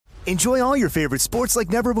Enjoy all your favorite sports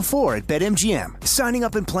like never before at BetMGM. Signing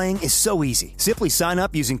up and playing is so easy. Simply sign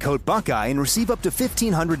up using code Buckeye and receive up to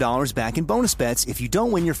 $1,500 back in bonus bets if you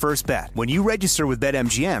don't win your first bet. When you register with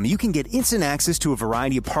BetMGM, you can get instant access to a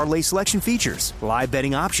variety of parlay selection features, live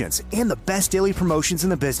betting options, and the best daily promotions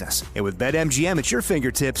in the business. And with BetMGM at your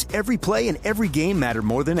fingertips, every play and every game matter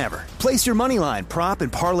more than ever. Place your moneyline, prop,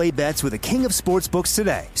 and parlay bets with the king of sportsbooks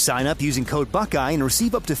today. Sign up using code Buckeye and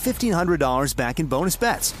receive up to $1,500 back in bonus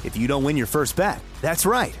bets if you don't win your first bet. That's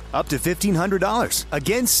right, up to $1,500.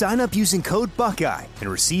 Again, sign up using code Buckeye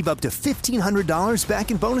and receive up to $1,500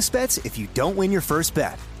 back in bonus bets if you don't win your first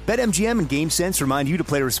bet. BetMGM and GameSense remind you to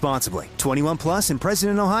play responsibly. 21 plus and present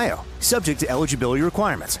in Ohio. Subject to eligibility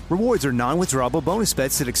requirements. Rewards are non-withdrawable bonus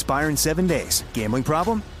bets that expire in 7 days. Gambling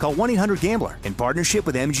problem? Call 1-800-GAMBLER in partnership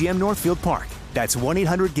with MGM Northfield Park. That's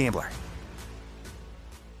 1-800-GAMBLER.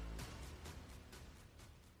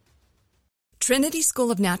 Trinity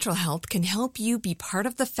School of Natural Health can help you be part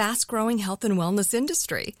of the fast-growing health and wellness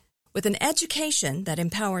industry. With an education that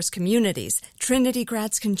empowers communities, Trinity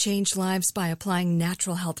grads can change lives by applying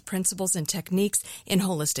natural health principles and techniques in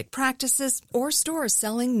holistic practices or stores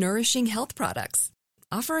selling nourishing health products.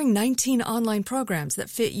 Offering 19 online programs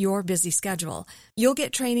that fit your busy schedule, you'll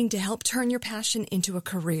get training to help turn your passion into a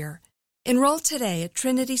career. Enroll today at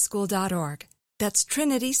trinityschool.org. That's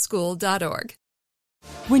trinityschool.org.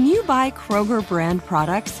 When you buy Kroger brand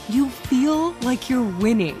products, you feel like you're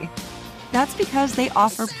winning. That's because they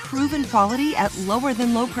offer proven quality at lower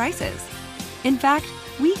than low prices. In fact,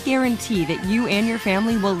 we guarantee that you and your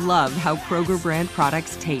family will love how Kroger brand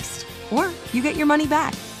products taste, or you get your money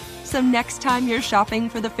back. So next time you're shopping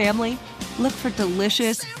for the family, look for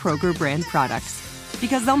delicious Kroger brand products,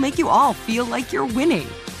 because they'll make you all feel like you're winning.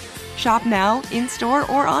 Shop now, in-store,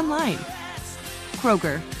 or online.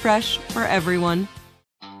 Kroger, fresh for everyone.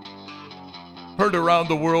 Heard around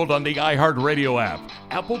the world on the iHeartRadio app,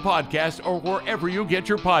 Apple Podcasts, or wherever you get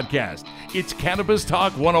your podcast. It's Cannabis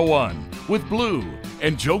Talk 101 with Blue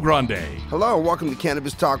and Joe Grande. Hello, welcome to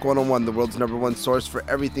Cannabis Talk 101, the world's #1 source for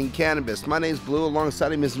everything cannabis. My name's Blue,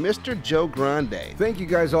 alongside him is Mr. Joe Grande. Thank you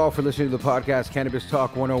guys all for listening to the podcast, Cannabis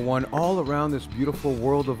Talk 101, all around this beautiful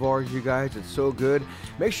world of ours, you guys. It's so good.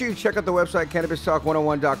 Make sure you check out the website,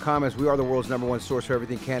 CannabisTalk101.com, as we are the world's #1 source for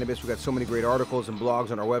everything cannabis. We've got so many great articles and blogs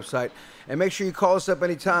on our website. And make sure you call us up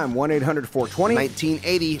anytime,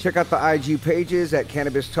 1-800-420-1980. Check out the IG pages at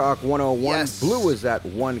Cannabis Talk 101. Yes. Blue is at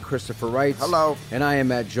 1 Christopher Wright. Hello. And I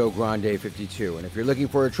am at Joe Grande 52. And if you're looking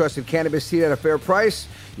for a trusted cannabis seed at a fair price,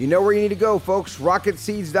 you know where you need to go, folks.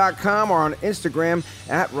 RocketSeeds.com or on Instagram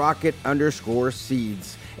at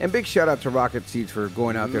Rocket_Seeds. And big shout out to Rocket Seeds for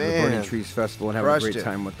going out there to the Burning Trees Festival and having a great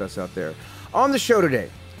time with us out there. On the show today,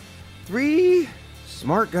 3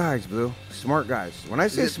 smart guys, Blue. Smart guys. When I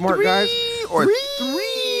say smart guys, or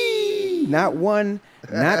three. Not 1,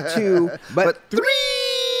 not 2, but 3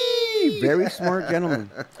 very smart gentlemen.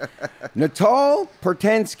 Natal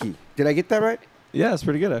Pertansky. Did I get that right? Yeah, it's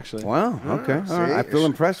pretty good, actually. Wow, okay. All right. I feel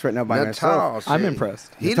impressed right now by myself. I'm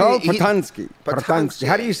impressed. Natal Pertansky.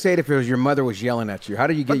 How do you say it if it was your mother was yelling at you? How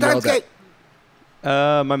do you get yelled at?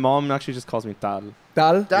 My mom actually just calls me Tal.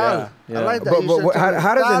 Tal? Yeah. I like that. But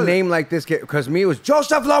how does a name like this get? Because me, it was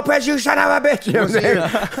Joseph Lopez, you son of a bitch. You know what I'm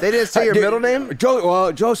saying? They didn't say your middle name?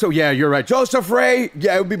 Joseph, yeah, you're right. Joseph Ray.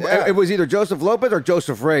 Yeah, it was either Joseph Lopez or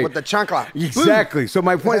Joseph Ray. With the chancla. Exactly. So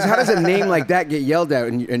my point is, how does a name like that get yelled at,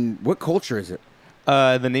 and what culture is it?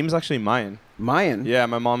 The name's actually Mayan. Mayan? Yeah,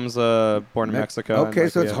 my mom's born in Mexico. Okay,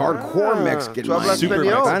 so it's hardcore Mexican. Super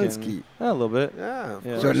Mexican. Yeah, a little bit.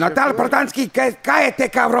 Yeah. So Natal Pertansky,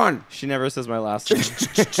 cállate, cabrón. She never says my last name.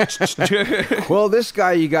 Well, this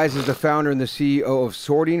guy, you guys, is the founder and the CEO of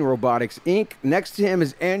Sorting Robotics, Inc. Next to him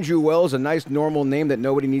is Andrew Wells, a nice, normal name that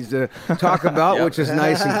nobody needs to talk about, which is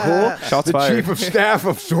nice and cool. Shots the fired. Chief of Staff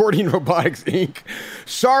of Sorting Robotics, Inc.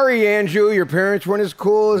 Sorry, Andrew, your parents weren't as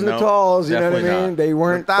cool as Natal's, you know what I mean? Not. They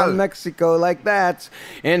weren't from Mexico like that.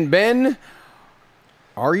 And Ben,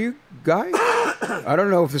 are you guys? I don't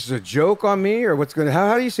know if this is a joke on me or what's going to...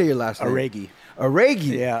 How do you say your last name? Arregui.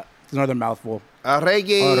 Arregui. Yeah, it's another mouthful.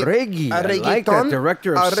 Arregui. I like that.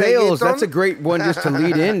 Director of Sales. That's a great one just to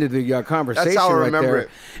lead into the conversation. That's how I right remember there. it.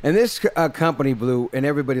 And this company, Blue, and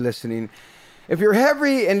everybody listening, if you're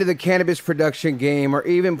heavy into the cannabis production game or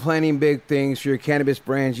even planning big things for your cannabis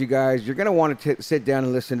brands, you guys, you're going to want to sit down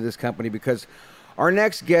and listen to this company because our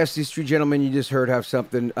next guest, these 3 gentlemen you just heard, have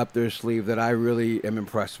something up their sleeve that I really am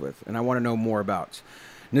impressed with and I want to know more about.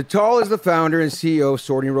 Natal is the founder and CEO of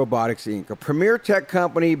Sorting Robotics, Inc., a premier tech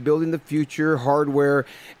company building the future hardware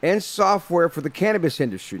and software for the cannabis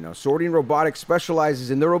industry. Now, Sorting Robotics specializes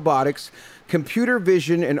in the robotics, computer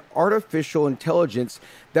vision, and artificial intelligence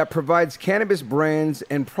that provides cannabis brands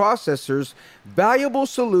and processors valuable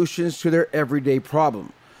solutions to their everyday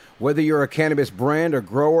problem. Whether you're a cannabis brand, a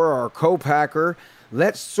grower, or a co-packer,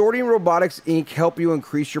 let Sorting Robotics, Inc. help you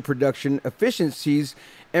increase your production efficiencies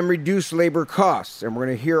and reduce labor costs. And we're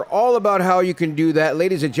going to hear all about how you can do that.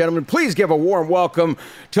 Ladies and gentlemen, please give a warm welcome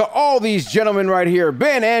to all these gentlemen right here,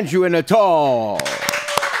 Ben, Andrew, and Natal.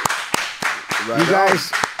 You guys,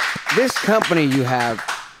 this company you have,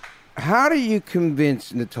 how do you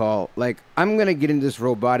convince Natal, like, I'm going to get into this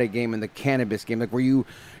robotic game and the cannabis game? Like, were you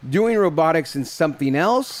doing robotics in something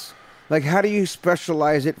else? Like, how do you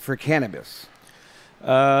specialize it for cannabis?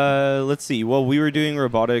 Let's see. Well, we were doing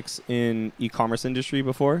robotics in e-commerce industry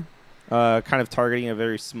before, kind of targeting a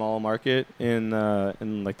very small market in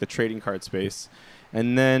like the trading card space.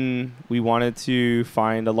 And then we wanted to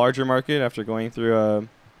find a larger market after going through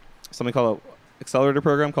something called an accelerator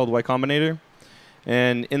program called Y Combinator.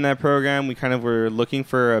 And in that program, we kind of were looking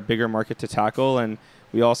for a bigger market to tackle, and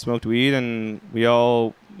we all smoked weed, and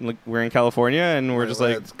we're in California, and we're just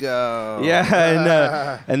like, let's go.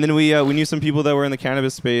 Yeah, and then we knew some people that were in the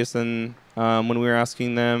cannabis space, and when we were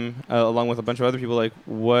asking them, along with a bunch of other people, like,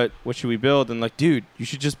 what should we build? And like, dude, you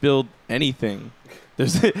should just build anything.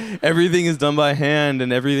 There's everything is done by hand,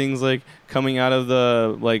 and everything's like coming out of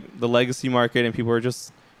the legacy market, and people are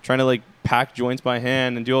just trying to like pack joints by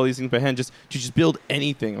hand and do all these things by hand. Just build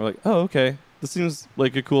anything. We're like, oh, okay, this seems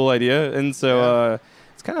like a cool idea, and so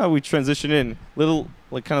it's kind of how we transitioned in. Little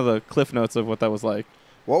like kind of the cliff notes of what that was like.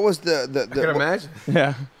 What was the I can imagine.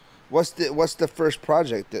 Yeah. What's the first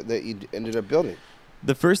project that you ended up building?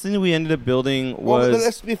 The first thing that we ended up building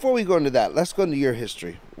was... before we go into that, let's go into your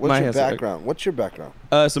history. What's your background? What's your background?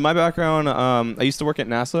 So my background, I used to work at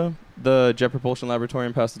NASA, the Jet Propulsion Laboratory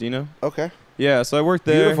in Pasadena. Okay. Yeah, so I worked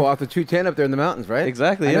there. Beautiful, off the 210 up there in the mountains, right?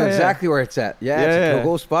 Exactly, I know exactly where it's at. Yeah, it's a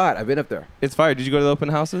cool spot. I've been up there. It's fire. Did you go to the open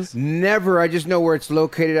houses? Never. I just know where it's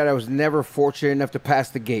located at. I was never fortunate enough to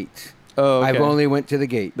pass the gate. Oh, okay. I've only went to the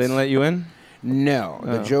gate. They didn't let you in? No,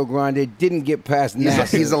 the Joe Grande didn't get past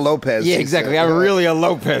NASA. He's a Lopez. Yeah, exactly. I'm really a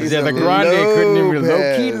Lopez. He's the a Grande couldn't even Lopez.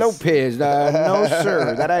 low-key Lopez. No,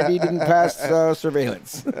 sir. That ID didn't pass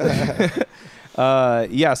surveillance.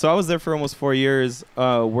 Yeah, so I was there for almost 4 years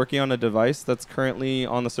working on a device that's currently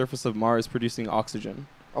on the surface of Mars producing oxygen.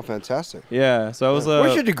 Oh, fantastic. Yeah, so I was...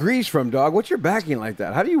 Where's your degrees from, dog? What's your backing like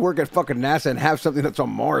that? How do you work at fucking NASA and have something that's on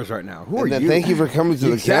Mars right now? Who are you? Thank you for coming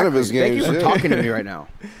to the cannabis game. Thank you for talking to me right now.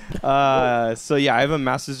 So yeah, I have a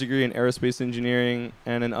master's degree in aerospace engineering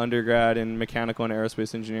and an undergrad in mechanical and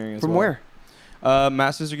aerospace engineering as well. From where?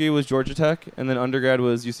 Master's degree was Georgia Tech, and then undergrad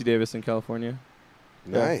was UC Davis in California.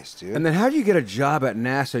 Nice, dude. And then how do you get a job at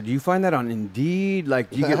NASA? Do you find that on Indeed? Like,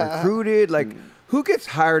 do you get recruited? Like, who gets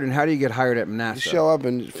hired and how do you get hired at NASA? You show up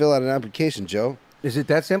and fill out an application, Joe. Is it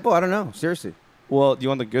that simple? I don't know. Seriously. Well, do you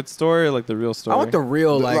want the good story or like the real story? I want the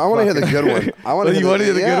real, like... I want to hear the good one. You want to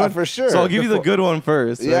hear the good one? For sure. So I'll give you the good one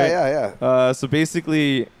first. Yeah. So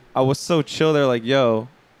basically, I was so chill. They're like, yo,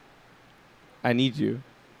 I need you.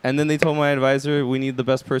 And then they told my advisor, we need the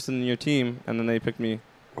best person in your team. And then they picked me.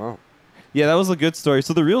 Wow. Yeah, that was a good story.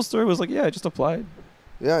 So the real story was like, yeah, I just applied.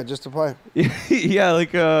 Yeah, just apply. Yeah,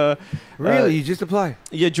 like... Really? You just apply?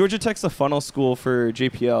 Yeah, Georgia Tech's a funnel school for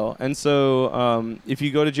JPL. And so if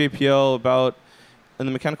you go to JPL, in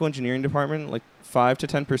the mechanical engineering department, like 5 to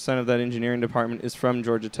 10% of that engineering department is from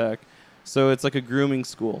Georgia Tech. So it's like a grooming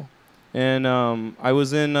school. And I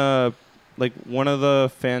was in like one of the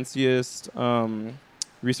fanciest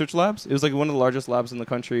research labs. It was like one of the largest labs in the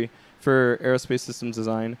country for aerospace systems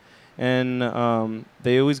design. And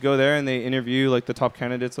they always go there and they interview like the top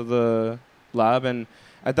candidates of the lab. And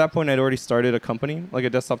at that point, I'd already started a company, like a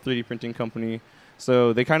desktop 3D printing company.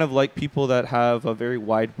 So they kind of like people that have a very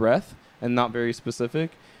wide breadth and not very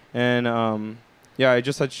specific. And yeah, I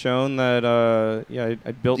just had shown that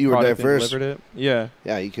I built you were product diverse. and delivered it. Yeah.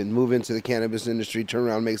 Yeah, you can move into the cannabis industry, turn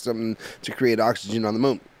around, make something to create oxygen on the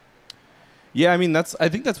moon. Yeah, I mean I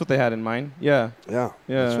think that's what they had in mind. Yeah. Yeah.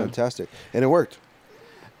 Yeah. That's fantastic. And it worked.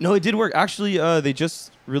 No, it did work. Actually, they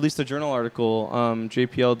just released a journal article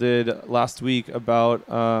JPL did last week about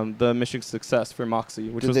the mission success for Moxie.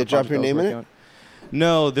 Which Did was they the drop project your I was name in working it? on.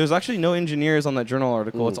 No, there's actually no engineers on that journal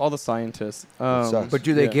article. It's all the scientists. sucks. But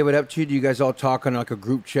do they give it up to you? Do you guys all talk on like a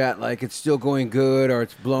group chat, like it's still going good or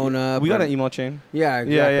it's blown up? We got an email chain. Yeah,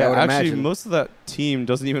 exactly. Yeah. I would Actually, imagine. most of that team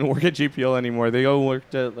doesn't even work at JPL anymore. They all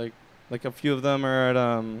worked at like a few of them are at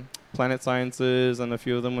Planet Sciences, and a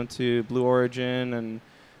few of them went to Blue Origin, and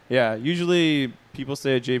Yeah, usually people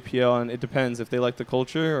stay at JPL, and it depends if they like the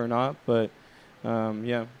culture or not. But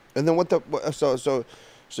yeah. And then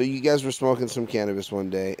so you guys were smoking some cannabis one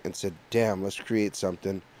day and said, "Damn, let's create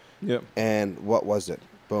something." Yep. And what was it?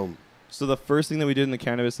 Boom. So the first thing that we did in the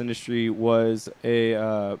cannabis industry was a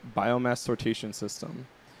biomass sortation system.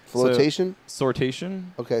 Flotation? Sortation.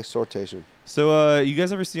 Okay, sortation. So you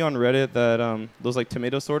guys ever see on Reddit that those like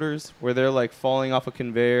tomato sorters where they're like falling off a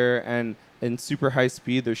conveyor and in super high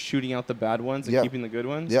speed they're shooting out the bad ones and keeping the good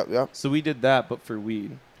ones? Yep. So we did that, but for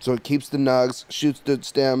weed. So it keeps the nugs, shoots the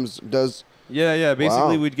stems, does... Yeah.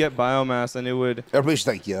 Basically, we'd get biomass, and it would... Everybody's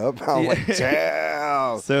like, yup. I'm like,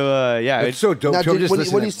 damn. So, yeah. It's so dope. Now, Joe,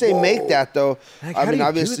 when you say make that, though, Like, I how mean, do you do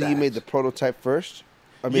obviously you that? made the prototype first.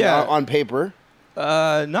 I mean, Yeah. on paper.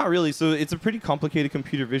 Not really. So it's a pretty complicated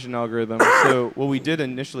computer vision algorithm. So what we did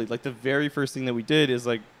initially, like the very first thing that we did is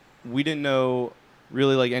like we didn't know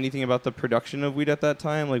really like anything about the production of weed at that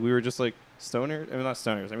time. Like we were just like stoners. I mean, not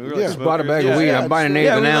stoners. I mean, we were like Just smokers. bought a bag of weed. I'm buying an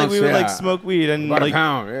eighth an ounce. we would like smoke weed and About like a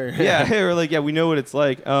pound. we're like, we know what it's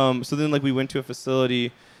like. So then like we went to a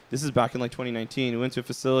facility. This is back in like 2019. We went to a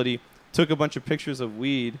facility, took a bunch of pictures of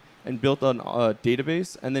weed and built a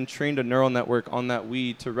database and then trained a neural network on that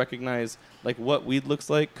weed to recognize like what weed looks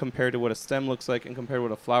like compared to what a stem looks like and compared to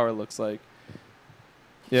what a flower looks like.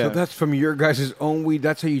 Yeah. So that's from your guys' own weed.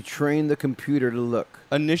 That's how you train the computer to look.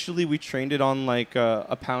 Initially, we trained it on like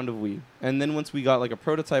a pound of weed. And then once we got like a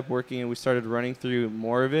prototype working and we started running through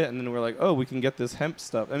more of it, and then we're like, oh, we can get this hemp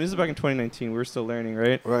stuff. I mean, this is back in 2019. We were still learning,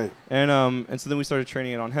 right? Right. And so then we started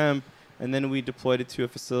training it on hemp. And then we deployed it to a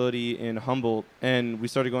facility in Humboldt, and we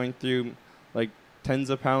started going through like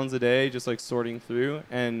tens of pounds a day, just like sorting through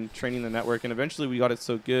and training the network. And eventually we got it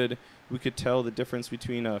so good, we could tell the difference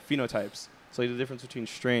between phenotypes. So like the difference between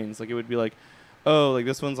strains. Like it would be like, oh, like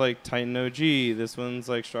this one's like Titan OG, this one's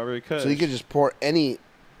like Strawberry Kush. So you could just pour any...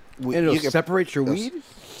 And it'll separate your weed?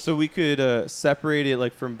 So we could separate it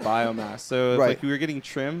like from biomass. So if Right. like we were getting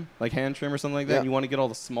trim, like hand trim or something like that, Yeah. and you want to get all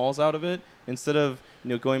the smalls out of it, instead of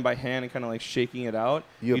going by hand and kind of like shaking it out,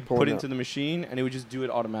 You'd you'd pour put it it out. into the machine and it would just do it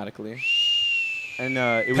automatically. And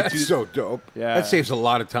it would That's do so dope. Yeah. That saves a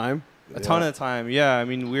lot of time. a ton of time. Yeah, I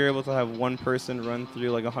mean we were able to have one person run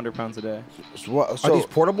through like 100 pounds a day. Are these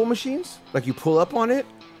portable machines? Like you pull up on it?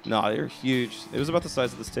 No, they were huge. It was about the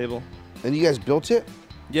size of this table. And you guys built it?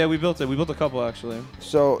 Yeah, we built it. We built a couple actually.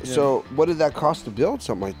 So what did that cost to build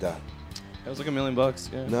something like that? It was like $1 million.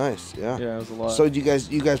 Yeah. Nice, yeah. Yeah, it was a lot. So you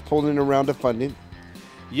guys pulled in a round of funding.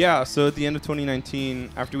 Yeah, so at the end of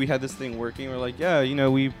 2019, after we had this thing working, we're like, yeah,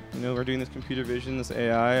 we're doing this computer vision, this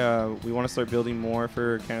AI. We want to start building more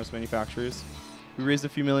for cannabis manufacturers. We raised a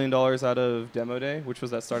few $1 million out of Demo Day, which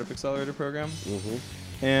was that startup accelerator program.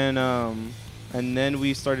 Mm-hmm. And then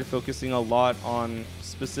we started focusing a lot on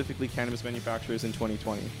specifically cannabis manufacturers in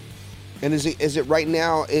 2020. And is it right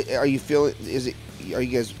now? Are you feeling? Are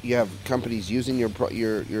you guys? You have companies using your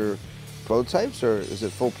prototypes, or is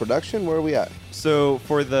it full production? Where are we at? So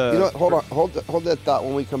for the hold that thought.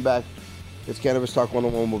 When we come back, it's Cannabis Talk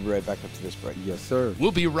 101. We'll be right back after this break. Yes, sir.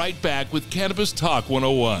 We'll be right back with Cannabis Talk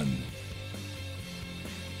 101.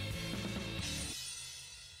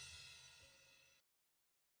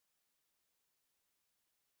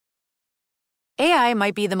 AI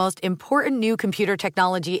might be the most important new computer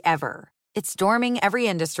technology ever. It's storming every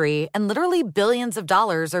industry, and literally billions of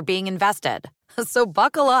dollars are being invested. So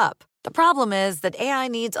buckle up. The problem is that AI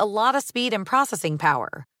needs a lot of speed and processing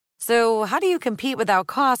power. So how do you compete without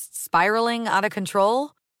costs spiraling out of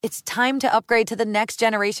control? It's time to upgrade to the next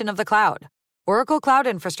generation of the cloud. Oracle Cloud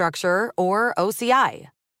Infrastructure, or OCI.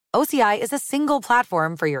 OCI is a single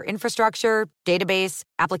platform for your infrastructure, database,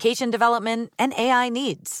 application development, and AI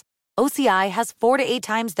needs. OCI has 4 to 8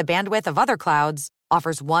 times the bandwidth of other clouds,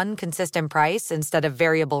 offers one consistent price instead of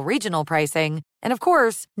variable regional pricing, and of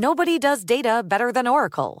course, nobody does data better than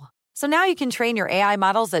Oracle. So now you can train your AI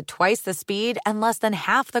models at twice the speed and less than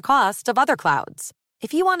half the cost of other clouds.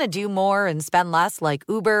 If you want to do more and spend less like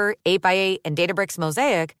Uber, 8x8, and Databricks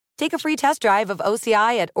Mosaic, take a free test drive of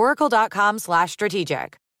OCI at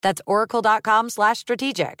oracle.com/strategic. That's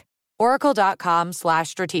oracle.com/strategic.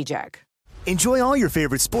 Oracle.com/strategic. Enjoy all your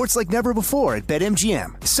favorite sports like never before at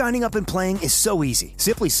BetMGM. Signing up and playing is so easy.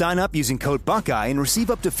 Simply sign up using code Buckeye and receive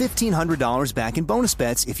up to $1,500 back in bonus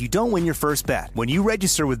bets if you don't win your first bet. When you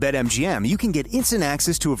register with BetMGM, you can get instant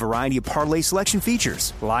access to a variety of parlay selection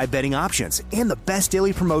features, live betting options, and the best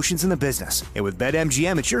daily promotions in the business. And with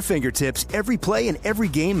BetMGM at your fingertips, every play and every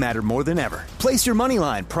game matter more than ever. Place your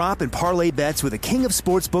moneyline, prop, and parlay bets with the king of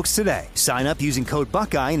sportsbooks today. Sign up using code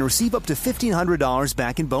Buckeye and receive up to $1,500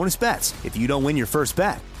 back in bonus bets. if you don't win your first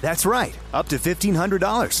bet. That's right, up to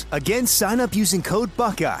 $1,500. Again, sign up using code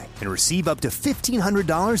Buckeye and receive up to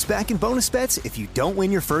 $1,500 back in bonus bets if you don't win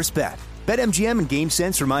your first bet. BetMGM and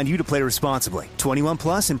GameSense remind you to play responsibly. 21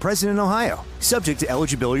 plus and present in Ohio. Subject to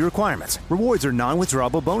eligibility requirements. Rewards are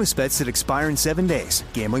non-withdrawable bonus bets that expire in 7 days.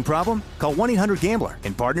 Gambling problem? Call 1-800-GAMBLER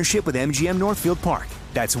in partnership with MGM Northfield Park.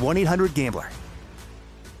 That's 1-800-GAMBLER.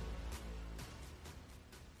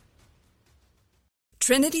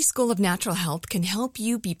 Trinity School of Natural Health can help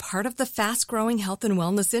you be part of the fast-growing health and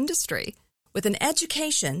wellness industry. With an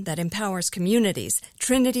education that empowers communities,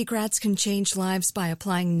 Trinity grads can change lives by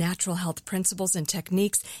applying natural health principles and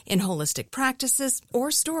techniques in holistic practices or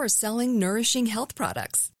stores selling nourishing health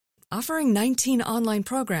products. Offering 19 online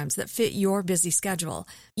programs that fit your busy schedule,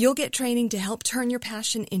 you'll get training to help turn your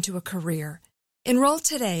passion into a career. Enroll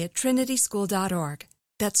today at trinityschool.org.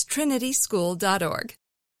 That's trinityschool.org.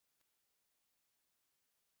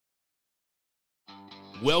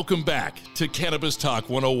 Welcome back to Cannabis Talk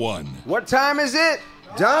 101. What time is it?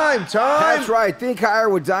 Dime time. That's right. Think higher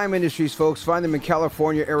with Dime Industries, folks. Find them in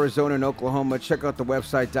California, Arizona, and Oklahoma. Check out the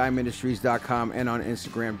website, dimeindustries.com, and on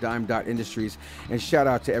Instagram, dime.industries. And shout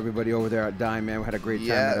out to everybody over there at Dime, man. We had a great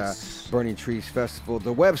time at Burning Trees Festival.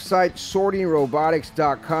 The website,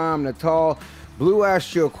 sortingrobotics.com. Natal, Blue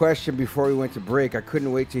asked you a question before we went to break. I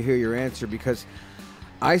couldn't wait to hear your answer because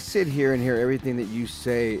I sit here and hear everything that you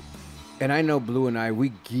say. And I know Blue and I, we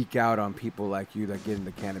geek out on people like you that get in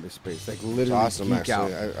the cannabis space. Like literally awesome, geek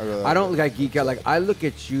actually. out. I really I don't like geek out. Like I look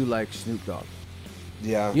at you like Snoop Dogg.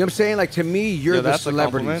 Yeah. You know what I'm saying? Like to me, you're the that's a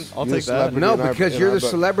celebrity. compliment. I'll You're take the that. celebrity. No, in our- because in you're our the book.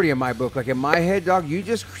 celebrity in my book. Like in my head, dog, you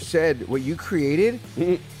just said what you created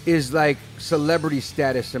is like celebrity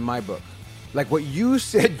status in my book. Like what you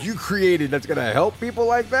said you created that's going to help people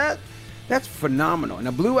like that, that's phenomenal.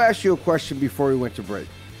 Now, Blue asked you a question before we went to break.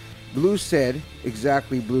 Blue said,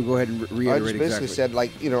 exactly, Blue, go ahead and reiterate I just basically exactly. said,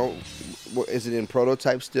 like, you know, is it in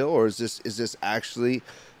prototype still, or is this actually,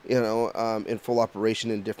 you know, in full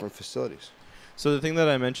operation in different facilities? So the thing that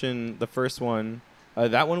I mentioned, the first one,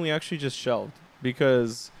 that one we actually just shelved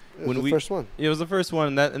because It was the first one. It was the first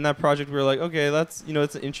one. In that project, we were like, okay, that's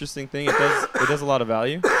it's an interesting thing. It does a lot of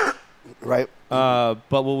value. Right. But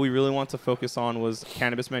what we really want to focus on was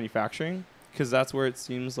cannabis manufacturing, because that's where it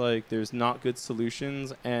seems like there's not good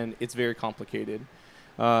solutions and it's very complicated.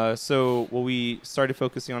 So what we started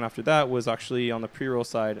focusing on after that was actually on the pre-roll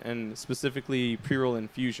side, and specifically pre-roll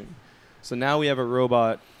infusion. So now we have a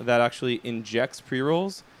robot that actually injects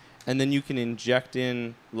pre-rolls, and then you can inject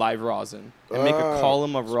in live rosin and make a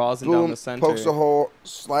column of rosin Boom, down the center. pokes a hole,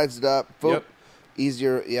 slides it up. Boom. Yep.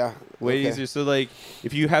 Easier, yeah. Way okay. easier. So like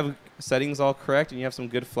if you have settings all correct and you have some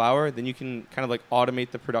good flour, then you can kind of like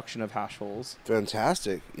automate the production of hash holes.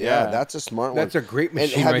 Fantastic. Yeah, Yeah. that's a smart one. That's a great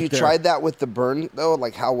machine And have right you there. tried that with the burn though?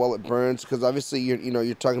 Like how well it burns? Because obviously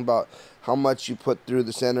you're talking about how much you put through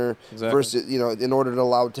the center Exactly. versus in order to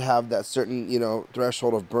allow it to have that certain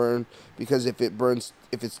threshold of burn. Because if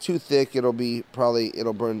it's too thick, it'll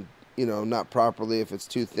burn not properly. If it's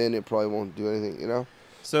too thin, it probably won't do anything.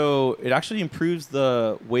 So it actually improves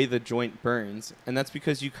the way the joint burns, and that's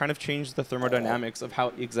because you kind of change the thermodynamics of how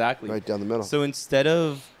exactly. Right down the middle. So instead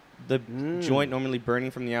of the joint normally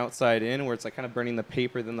burning from the outside in, where it's like kind of burning the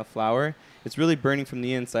paper then the flour, it's really burning from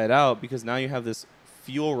the inside out, because now you have this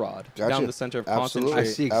fuel rod Gotcha. down the center of Absolutely. I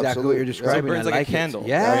concentrate. see exactly Absolutely. what you're Yeah. describing. So it burns I like a it. candle,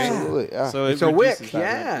 Yeah. right? Absolutely, yeah. So It's a reduces wick,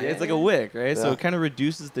 that. yeah. It's like a wick, right? So Yeah. it kind of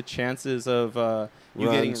reduces the chances of you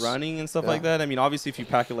Runs. getting running and stuff Yeah. like that. I mean, obviously, if you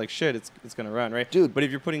pack it like shit, it's gonna run, right? Dude. But if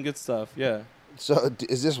you're putting good stuff, yeah. So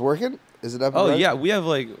is this working? Is it up? and Oh running? yeah,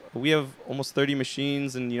 we have almost 30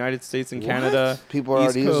 machines in the United States and Canada. People are East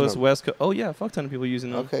already using Coast, them. West Coast. Oh yeah, fuck ton of people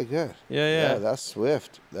using them. Okay, good. Yeah. That's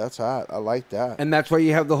swift. That's hot. I like that. And that's why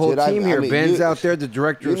you have the whole Dude, I team here. mean, Ben's you- out there, the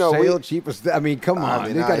director you of know, sales, chief of staff. I mean, come I on.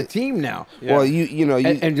 mean, They got I- a team now. Yeah. Well, you.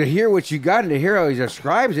 And to hear what you got and to hear how he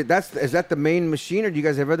describes it, is that the main machine, or do you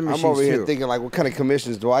guys have other machines I'm over here too? thinking like, what kind of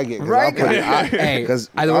commissions do I get? 'Cause Right. Hey, Hey,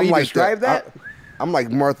 the way you describe that? I'm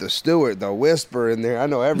like Martha Stewart, the whisper in there. I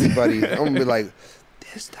know everybody. I'm gonna be like,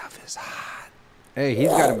 this stuff is hot. Hey, he's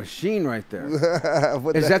got a machine right there.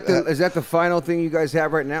 What Is that the final thing you guys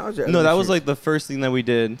have right now? Is there No, other that was machines? like the first thing that we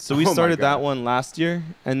did. So we Oh my started God. that one last year,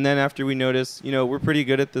 and then after we noticed, we're pretty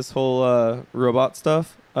good at this whole robot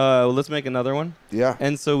stuff. Let's make another one. Yeah.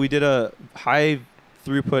 And so we did a high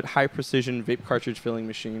throughput, high precision vape cartridge filling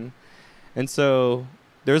machine. And so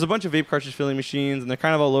there's a bunch of vape cartridge filling machines, and they're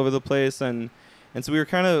kind of all over the place. And so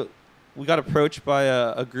we got approached by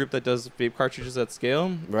a group that does vape cartridges at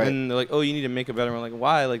scale. Right. And they're like, oh, you need to make a better one. We're like,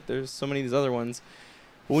 why? Like, there's so many of these other ones.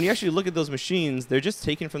 But when you actually look at those machines, they're just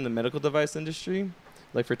taken from the medical device industry.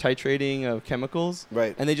 like for titrating of chemicals.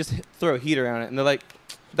 Right. And they just throw a heater on it, and they're like,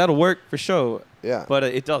 that'll work for show. Yeah. But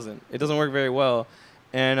it doesn't. It doesn't work very well.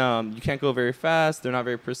 And you can't go very fast. They're not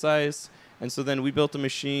very precise. And so then we built a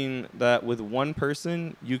machine that with one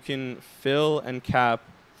person, you can fill and cap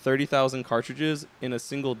 30,000 cartridges in a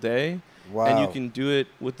single day. Wow. And you can do it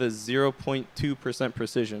with a 0.2%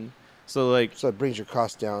 precision. So like So it brings your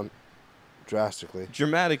cost down drastically.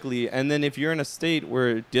 dramatically. And then if you're in a state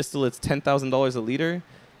where distillate's $10,000 a liter,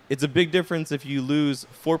 it's a big difference if you lose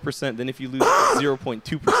 4% than if you lose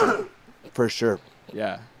 0.2%. For sure.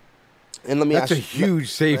 Yeah. And let me That's ask a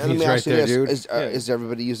huge savings right there, dude. Is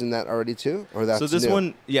everybody using that already too, or that's So this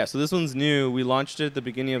new? So this one's new. We launched it at the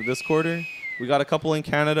beginning of this quarter. We got a couple in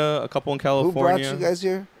Canada, a couple in California. Who brought you guys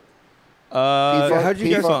here? How'd you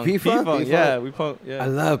guys P-Funk. P-Funk? P-Funk, yeah, yeah. I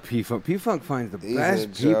love P-Funk. P-Funk finds the He's best a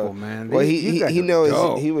joke. people, man. Well, These guys he are knows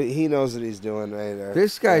dope. he knows what he's doing right there.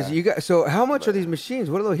 This guy's Yeah. you got. So how much are these machines?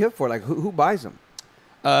 What are they hit for? Like who buys them?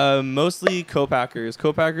 Mostly co-packers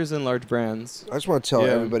and large brands. I just want to tell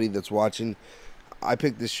Yeah. everybody that's watching, I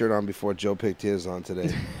picked this shirt on before Joe picked his on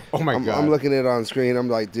today. Oh my God. I'm looking at it on screen. I'm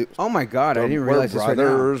like, dude. Oh my God! I didn't we're realize this right now.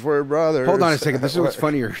 brothers. We're brothers. Hold on a second. This is what's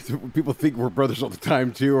funnier. People think we're brothers all the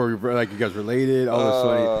time too, or you're like you guys related. All this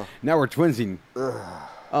funny. Now we're twinsing.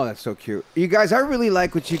 Oh, that's so cute. You guys, I really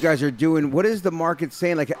like what you guys are doing. What is the market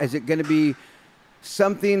saying? Like, is it going to be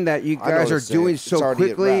something that you I know guys what are it's saying. doing It's so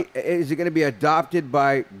already a quickly? wrap. Is it going to be adopted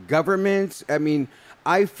by governments? I mean,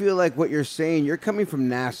 I feel like what you're saying, you're coming from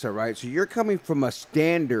NASA, right? So you're coming from a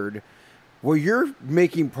standard where you're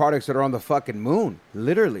making products that are on the fucking moon,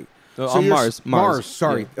 literally. Oh, So on you're Mars. Mars,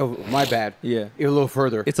 sorry. Yeah. Oh, my bad. Yeah. You're a little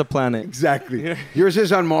further. It's a planet. Exactly. Yours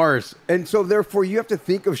is on Mars. And so, therefore, you have to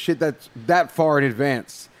think of shit that's that far in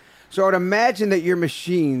advance. So I would imagine that your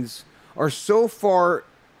machines are so far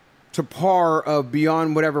to par of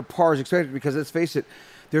beyond whatever par is expected, because let's face it,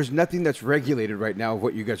 there's nothing that's regulated right now of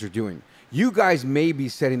what you guys are doing. You guys may be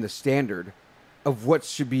setting the standard of what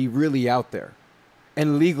should be really out there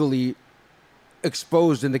and legally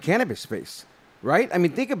exposed in the cannabis space. Right? I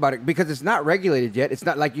mean, think about it, because it's not regulated yet. It's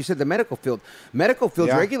not like you said, the medical field. Medical field's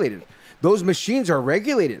Yeah. regulated. Those machines are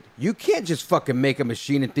regulated. You can't just fucking make a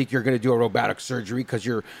machine and think you're going to do a robotic surgery because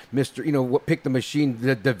you're Mr. Pick the machine,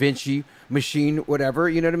 the Da Vinci machine, whatever.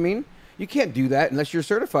 You know what I mean? You can't do that unless you're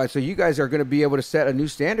certified. So you guys are going to be able to set a new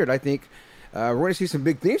standard. I think we're going to see some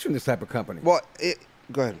big things from this type of company. Well,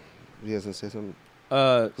 go ahead. You guys gonna say something?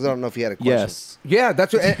 Because I don't know if you had a question. Yes. Yeah,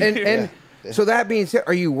 that's what. And so that being said,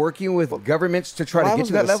 are you working with governments to try Well, I to get was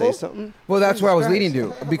to that gonna say level? something. Well, that's where I was Jesus leading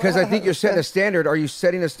to, because I think you're setting a standard. Are you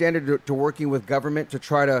setting a standard to working with government to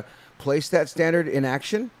try to place that standard in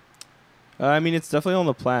action? I mean, it's definitely on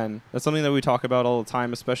the plan. That's something that we talk about all the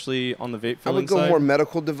time, especially on the vape I filling would go side. more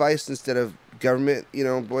medical device instead of government,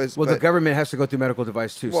 boys. Well, but- the government has to go through medical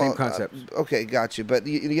device too. Same Well, concept. Okay, got you. But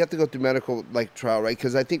you have to go through medical trial, right?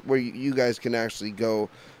 Because I think where you guys can actually go,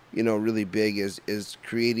 really big is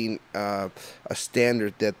creating a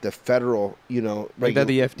standard that the federal, like that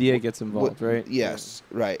the FDA gets involved, right? Yes,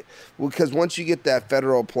 right. Well, because once you get that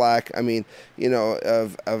federal plaque, I mean,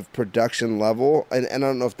 of production level, and I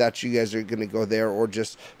don't know if that's you guys are going to go there or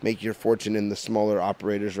just make your fortune in the smaller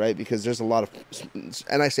operators, right? Because there's a lot of,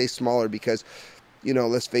 and I say smaller because,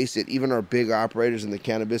 let's face it, even our big operators in the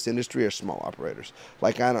cannabis industry are small operators.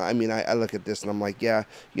 Like, I look at this and I'm like, yeah,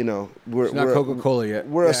 It's not we're Coca-Cola yet.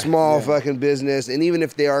 We're a Yeah, small yeah. fucking business, and even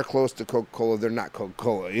if they are close to Coca-Cola, they're not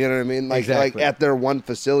Coca-Cola. You know what I mean? Like Exactly. at their one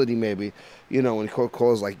facility, maybe. When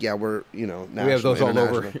Coca-Cola's like, yeah, we're national, We have those all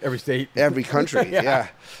over international. every state. Every country, yeah.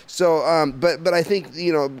 So, but I think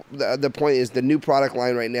the point is the new product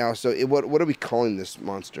line right now. So, what are we calling this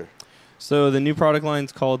monster? So the new product line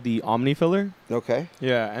is called the Omni Filler. Okay,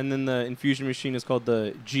 Yeah, and then the infusion machine is called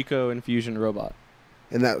the Gico Infusion Robot.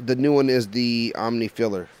 and that the new one is the Omni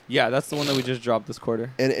Filler. Yeah, that's the one that we just dropped this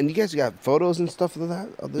quarter. And you guys got photos and stuff of that?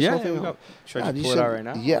 Of this Yeah, whole yeah, thing? we got- should I God, just you pull it out right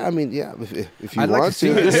now? Yeah, I mean, yeah, if you I'd like want to see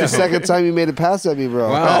to. it. This is the second time you made a pass at me, bro.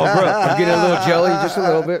 Wow, bro. I'm getting a little jelly, just a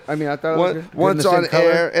little bit. I mean, I thought it was good. Once Getting on the same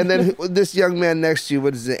color. air, and then this young man next to you,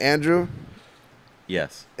 what is it, Andrew?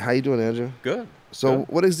 Yes. How you doing, Andrew? Good. So, Good.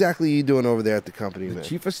 what exactly are you doing over there at the company, man?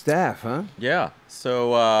 Chief of staff, huh? Yeah.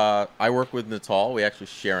 So I work with Natal. We actually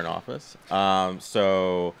share an office.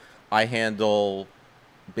 So I handle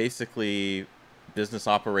basically business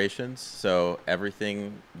operations. So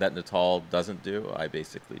everything that Natal doesn't do, I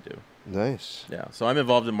basically do. Nice. Yeah. So I'm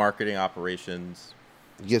involved in marketing operations,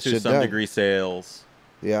 Get to shit some done. degree sales.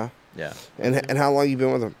 Yeah. Yeah. And how long you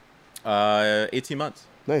been with them? 18 months.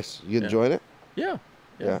 Nice. You Yeah. enjoying it? Yeah.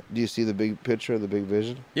 Yeah. Do you see the big picture, the big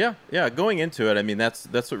vision? Yeah, yeah. Going into it, I mean, that's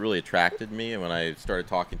what really attracted me. And when I started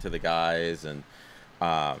talking to the guys and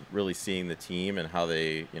really seeing the team and how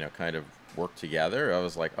they, kind of work together, I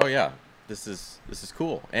was like, oh yeah, this is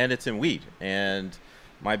cool, and it's in weed. And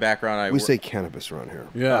my background, we say cannabis around here.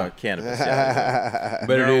 Yeah, cannabis. Yeah,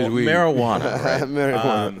 but it is weed. Marijuana, right?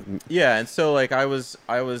 Marijuana. Yeah, and so like I was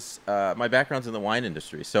my background's in the wine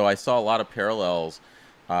industry, so I saw a lot of parallels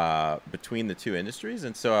between the two industries,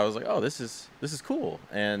 and so I was like, oh, this is cool.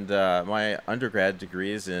 And my undergrad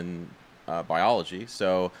degree is in biology,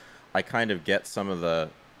 so I kind of get some of the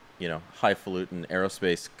highfalutin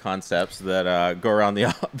aerospace concepts that go around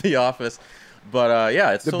the office. But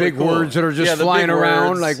yeah, it's the totally big cool. words that are just flying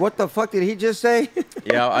around. Like, what the fuck did he just say?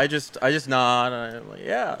 Yeah, I just nod. And I'm like,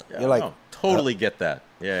 yeah. You're like, totally get that.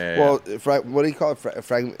 Yeah. Well, what do you call it?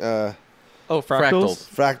 Fractals.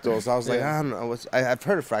 Fractals. I was like, I don't know. I've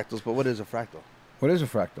heard of fractals, but what is a fractal? What is a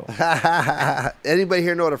fractal? Anybody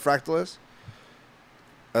here know what a fractal is?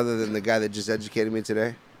 Other than the guy that just educated me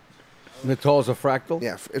today? Natal's a fractal?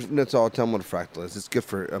 Yeah, Natal, tell them what a fractal is. It's good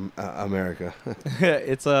for America.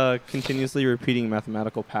 It's a continuously repeating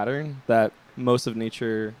mathematical pattern that most of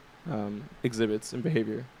nature exhibits in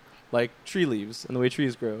behavior, like tree leaves and the way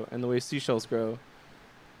trees grow and the way seashells grow.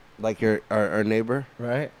 Like our neighbor?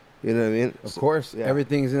 Right. You know what I mean? Of course. Yeah.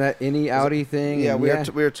 Everything's in that innie-outie thing. Yeah, we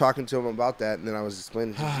were talking to him about that, and then I was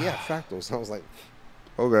explaining, yeah, fractals. I was like,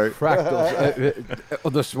 okay.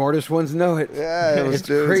 Fractals. The smartest ones know it. Yeah, it's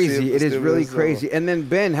crazy. It is really crazy. And then,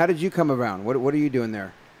 Ben, how did you come around? What are you doing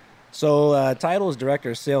there? So title is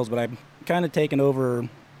Director of Sales, but I've kind of taken over.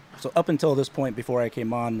 So up until this point, before I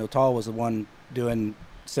came on, Natal was the one doing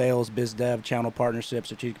sales, biz dev, channel partnerships,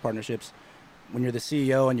 strategic partnerships. When you're the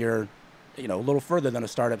CEO and you're a little further than a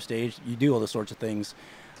startup stage, you do all those sorts of things.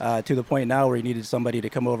 To the point now where you needed somebody to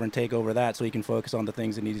come over and take over that so he can focus on the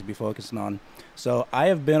things that needs to be focusing on. So I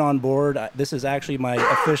have been on board. This is actually my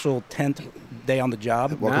official 10th day on the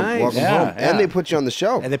job. Welcome home. Yeah. And they put you on the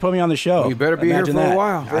show. And they put me on the show. You better be here for a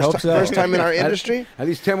while. I hope so. First time in our industry? At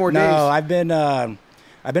least 10 more days. No, I've been in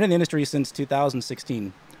the industry since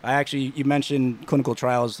 2016. You mentioned clinical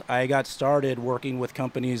trials. I got started working with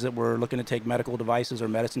companies that were looking to take medical devices or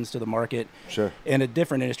medicines to the market in a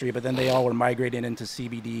different industry, but then they all were migrating into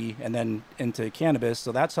CBD and then into cannabis.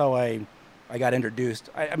 So that's how I got introduced.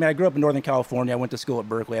 I grew up in Northern California. I went to school at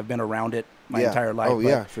Berkeley. I've been around it my entire life. Oh,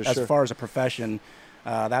 yeah, for sure. As far as a profession,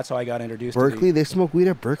 that's how I got introduced. Berkeley? They smoke weed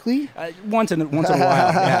at Berkeley? Once in a while,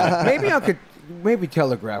 yeah. Maybe I could... Maybe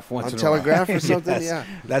Telegraph once in a while. Telegraph or something, yes. Yeah.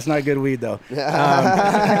 That's not good weed, though. It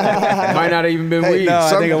might not have even been weed. No, I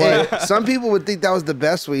think it was. Some people would think that was the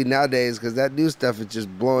best weed nowadays because that new stuff is just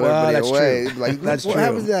blowing everybody away. True. Like, that's what true.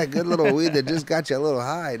 happened to that good little weed that just got you a little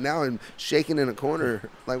high? Now I'm shaking in a corner.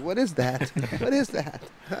 Like, what is that? What is that?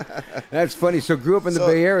 That's funny. So grew up in the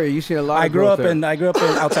Bay Area. You seen a lot of growth there. I grew up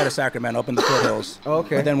outside of Sacramento, up in the foothills.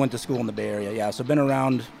 Okay. But then went to school in the Bay Area. Yeah, so been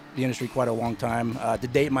around the industry quite a long time. To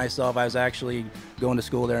date myself, I was actually going to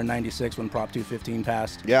school there in '96 when Prop 215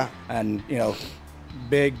 passed. Yeah. And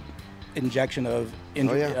big injection of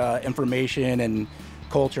information and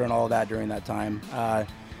culture and all that during that time.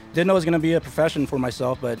 Didn't know it was going to be a profession for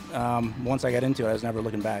myself, but once I got into it, I was never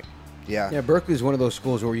looking back. Yeah. Berkeley's one of those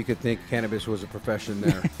schools where you could think cannabis was a profession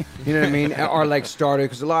there. You know what I mean? Or like started,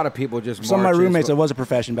 because a lot of people just Some of my roommates, it was a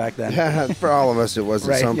profession back then. For all of us, it was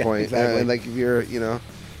at some point. Exactly. And like if you're,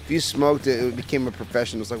 if you smoked it, it became a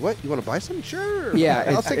profession. It's like, what? You want to buy something? Sure.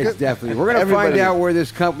 Yeah, it's definitely. We're going to find out where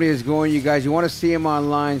this company is going, you guys. You want to see them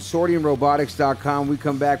online, sortingrobotics.com. We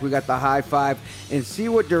come back, we got the high five, and see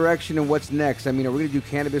what direction and what's next. I mean, are we going to do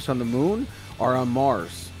cannabis on the moon or on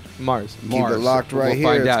Mars? Mars. Keep it locked right here.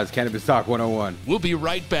 We'll find out. It's Cannabis Talk 101. We'll be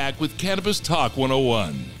right back with Cannabis Talk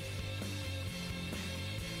 101.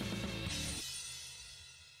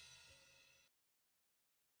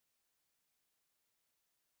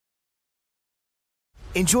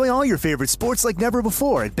 Enjoy all your favorite sports like never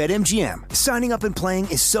before at BetMGM. Signing up and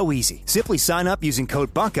playing is so easy. Simply sign up using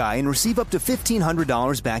code Buckeye and receive up to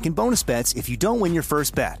 $1,500 back in bonus bets if you don't win your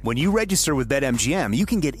first bet. When you register with BetMGM, you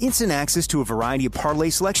can get instant access to a variety of parlay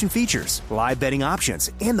selection features, live betting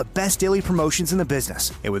options, and the best daily promotions in the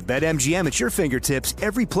business. And with BetMGM at your fingertips,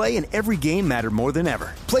 every play and every game matter more than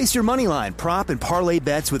ever. Place your moneyline, prop, and parlay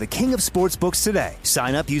bets with the king of sportsbooks today.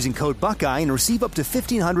 Sign up using code Buckeye and receive up to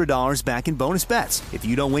 $1,500 back in bonus bets if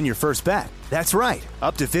you don't win your first bet. That's right,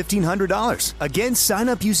 up to $1,500. Again, sign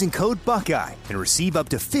up using code Buckeye and receive up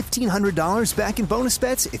to $1,500 back in bonus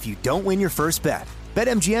bets if you don't win your first bet.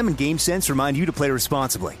 BetMGM and GameSense remind you to play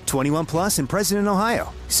responsibly. 21 plus and present in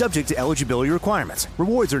Ohio. Subject to eligibility requirements.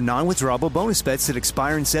 Rewards are non-withdrawable bonus bets that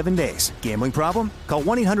expire in 7 days. Gambling problem? Call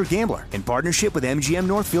 1-800-GAMBLER in partnership with MGM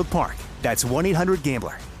Northfield Park. That's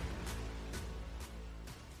 1-800-GAMBLER.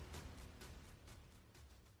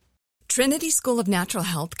 Trinity School of Natural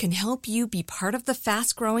Health can help you be part of the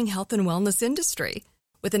fast-growing health and wellness industry.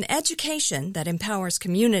 With an education that empowers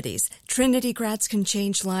communities, Trinity grads can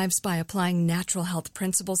change lives by applying natural health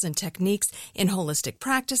principles and techniques in holistic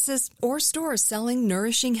practices or stores selling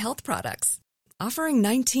nourishing health products. Offering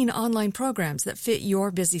 19 online programs that fit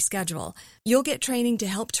your busy schedule, you'll get training to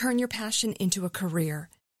help turn your passion into a career.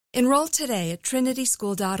 Enroll today at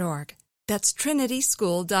trinityschool.org. That's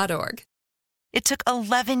trinityschool.org. It took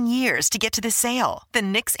 11 years to get to this sale. The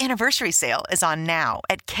Knix Anniversary Sale is on now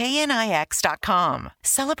at knix.com.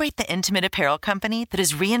 Celebrate the intimate apparel company that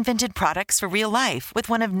has reinvented products for real life with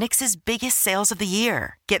one of Knix's biggest sales of the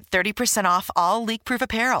year. Get 30% off all leak-proof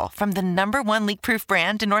apparel from the #1 leak-proof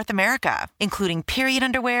brand in North America, including period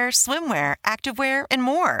underwear, swimwear, activewear, and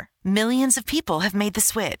more. Millions of people have made the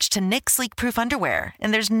switch to Knix leak-proof underwear,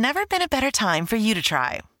 and there's never been a better time for you to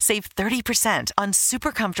try. Save 30% on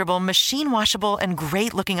super comfortable, machine-washable, and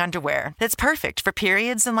great-looking underwear that's perfect for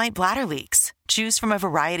periods and light bladder leaks. Choose from a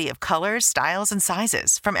variety of colors, styles, and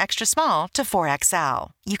sizes, from extra small to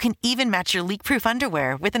 4XL. You can even match your leak-proof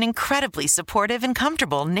underwear with an incredibly supportive and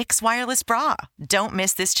comfortable Knix wireless bra. Don't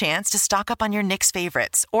miss this chance to stock up on your Knix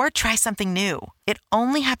favorites or try something new. It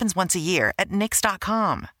only happens once a year at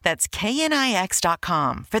Knix.com. That's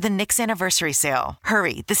knix.com for the Knix Anniversary Sale.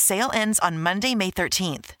 Hurry, the sale ends on Monday, May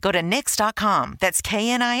 13th. Go to Knix.com. That's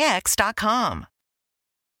knix.com.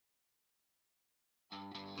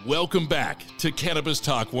 Welcome back to Cannabis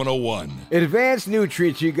Talk 101. Advanced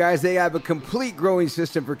Nutrients, you guys, they have a complete growing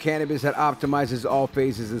system for cannabis that optimizes all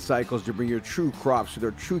phases and cycles to bring your true crops to their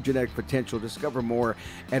true genetic potential. Discover more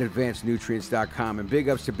at advancednutrients.com. And big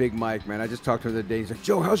ups to Big Mike, man. I just talked to him the other day. He's like,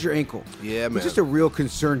 Joe, how's your ankle? Yeah, man. He's just a real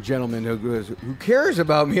concerned gentleman who cares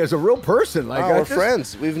about me as a real person. Like, we're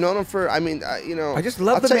friends. We've known him for, I just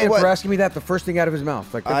love the man for asking me that the first thing out of his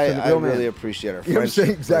mouth. Like, that's I really appreciate our friendship. You know what I'm saying?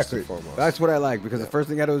 Exactly. That's what I like, because the first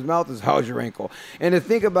thing out of his mouth is, how's your ankle? And to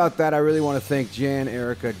think about that, I really want to thank Jan,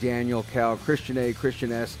 Erica, Daniel, Cal, Christian A, Christian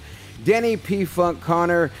S, Denny, P. Funk,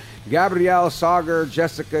 Connor, Gabrielle, Sauger,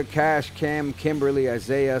 Jessica, Cash, Cam, Kimberly,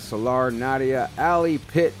 Isaiah, Solar, Nadia, Ali,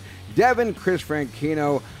 Pitt, Devin, Chris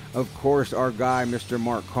Franchino, of course, our guy, Mr.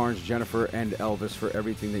 Mark Carnes, Jennifer, and Elvis, for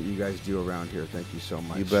everything that you guys do around here. Thank you so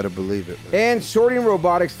much. You better believe it, man. And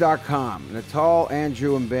sortingrobotics.com. Natal,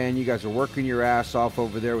 Andrew, and Ben, you guys are working your ass off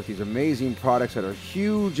over there with these amazing products that are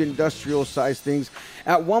huge industrial-sized things.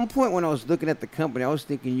 At one point when I was looking at the company, I was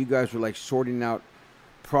thinking you guys were like sorting out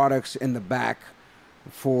products in the back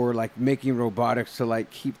for like making robotics to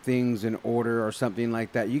like keep things in order or something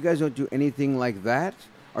like that. You guys don't do anything like that?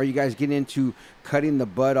 Are you guys getting into cutting the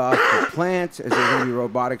bud off the plants? Is there going to be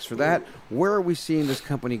robotics for that? Where are we seeing this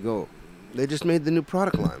company go? They just made the new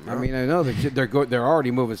product line, bro. I mean, I know they're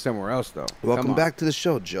already moving somewhere else, though. Welcome back to the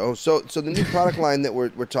show, Joe. So the new product line that we're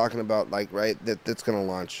talking about, like, right, that's going to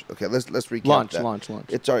launch. Okay, let's recap that. Launch.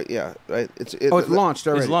 It's already, yeah, right. It's launched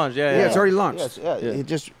already. It's launched, yeah. It's already launched.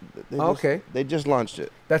 Yes, They just launched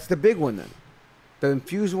it. That's the big one then. The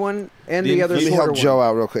infused one and the other Let me shorter help one. Joe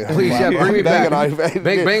out real quick. Please, yeah, bring me back.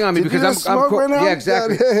 Bang on me, because I'm smoke right now? Yeah,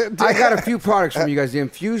 exactly. I got a few products from you guys. The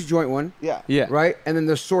infused joint one. Yeah. Right? And then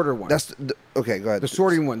the sorter one. Okay, go ahead. The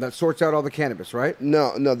sorting one that sorts out all the cannabis, right?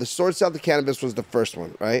 No, the sorts out the cannabis was the first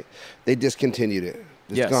one, right? They discontinued it.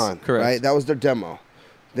 It's gone. Correct. Right? That was their demo.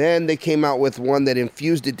 Then they came out with one that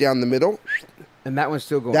infused it down the middle. And that one's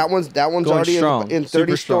still going. That one's going already in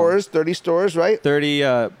 30 stores. 30 stores, right? 30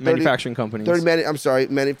 manufacturing companies. 30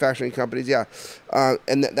 manufacturing companies, yeah.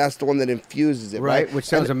 And that's the one that infuses it, right? Which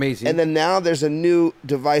sounds amazing. And then now there's a new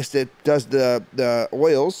device that does the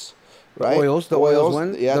oils. Right? The oils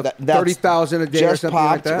one. Yeah, that's 30,000 a day or something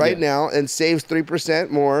like that. Right now, and saves 3%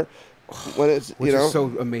 more when it's which is so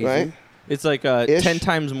amazing. Right? It's like 10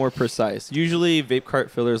 times more precise. Usually, vape cart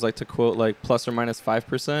fillers like to quote like plus or minus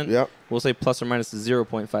 5%. Yep. We'll say plus or minus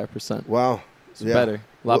 0.5%. Wow. It's better.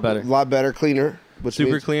 A lot better. A lot better, cleaner.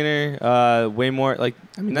 Super cleaner. Way more like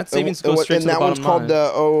that's savings goes straight to the bottom line. And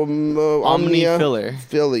that one's called the Omni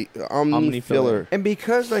Filler. Omni Filler. And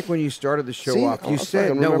because like when you started the show off, you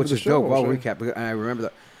said which is dope. I'll recap. I remember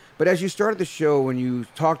that. But as you started the show, when you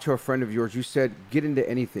talked to a friend of yours, you said get into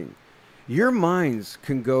anything. Your minds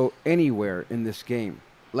can go anywhere in this game.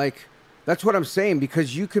 Like, that's what I'm saying,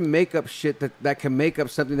 because you can make up shit that can make up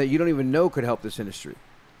something that you don't even know could help this industry.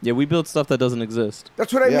 Yeah, we build stuff that doesn't exist.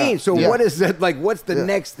 That's what I mean. So what is that, like, what's the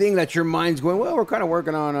next thing that your mind's going, well, we're kind of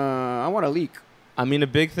working on, I want to leak. I mean, a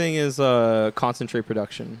big thing is concentrate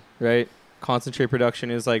production, right? Concentrate production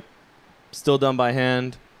is, like, still done by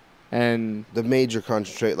hand. And the major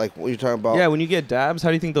concentrate, like what you're talking about. Yeah, when you get dabs, how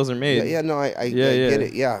do you think those are made? I get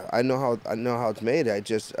it. Yeah, I know how it's made. I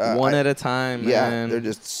just one at a time. Yeah, man. they're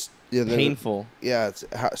just painful. Yeah.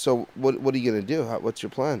 So what are you gonna do? What's your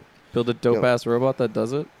plan? Build a dope ass robot that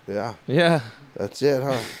does it. Yeah. Yeah. That's it,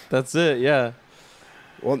 huh? That's it. Yeah.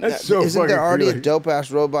 Well, so isn't there already appealing. a dope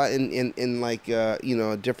ass robot in like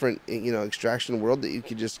a different extraction world that you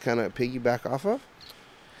could just kind of piggyback off of?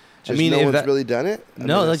 Just no one's really done it.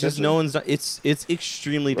 Just no one's done. It's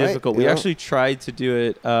extremely Right, difficult. We actually tried to do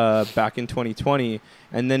it back in 2020,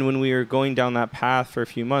 and then when we were going down that path for a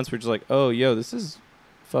few months, we're just like, oh, yo, this is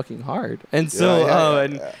fucking hard. And so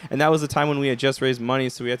and that was the time when we had just raised money,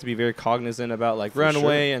 so we had to be very cognizant about like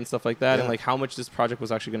runway and stuff like that, and like how much this project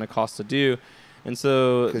was actually going to cost to do. And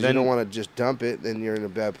so because you don't want to just dump it, then you're in a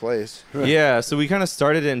bad place. Yeah, so we kind of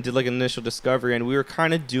started it and did like an initial discovery, and we were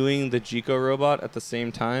kind of doing the Jico robot at the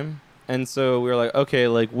same time. And so we were like, okay,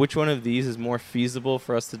 like which one of these is more feasible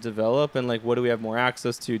for us to develop, and like what do we have more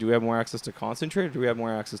access to? Do we have more access to concentrate, or do we have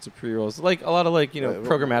more access to pre-rolls? Like a lot of like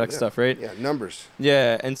programmatic stuff, right? Yeah, numbers.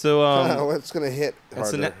 Yeah, and so what's gonna hit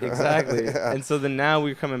harder? Exactly. And so then now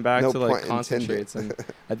we're coming back to like concentrates, and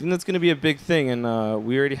I think that's gonna be a big thing. And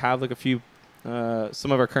we already have like a few.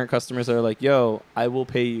 Some of our current customers are like, "Yo, I will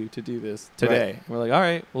pay you to do this today." And we're like, "All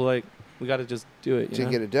right, well, like we got to just do it to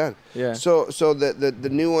get it done." Yeah. So the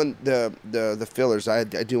new one, the fillers, I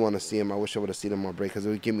do want to see them. I wish I would have seen them on break because it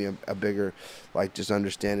would give me a bigger, like, just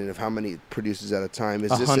understanding of how many it produces at a time.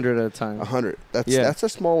 Is 100 at a time. 100. That's a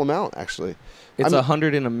small amount actually. It's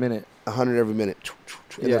 100 in a minute. 100 every minute.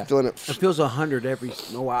 And they're filling it. It feels 100 every.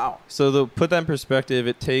 Oh wow. So to put that in perspective,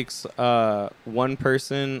 it takes one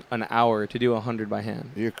person an hour to do 100 by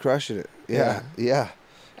hand. You're crushing it. Yeah.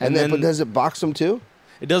 And then, but does it box them too?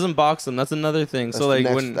 It doesn't box them. That's another thing. That's so like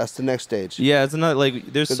that's the next stage. Yeah, it's another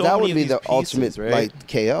like there's so that many would be of the these pieces, ultimate right? like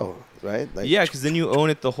KO, right? Like, yeah, because then you own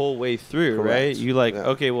it the whole way through, Correct. right? You like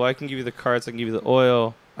okay, well I can give you the carts, I can give you the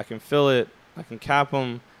oil, I can fill it, I can cap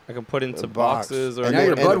them, I can put into boxes or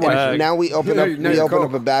now we open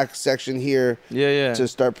up a back section here. Yeah. To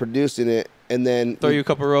start producing it. And then throw you a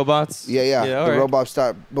couple robots. Yeah. The robots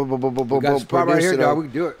start right here, dog. We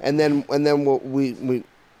can do it. And then we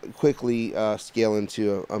quickly scale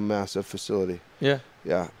into a massive facility. Yeah.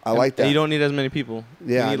 I like that. And you don't need as many people.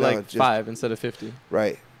 Yeah, you need like 5 instead of 50.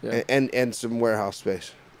 Right. Yeah. And some warehouse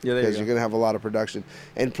space. Yeah, because you're going to have a lot of production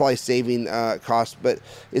and probably saving costs. But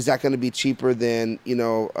is that going to be cheaper than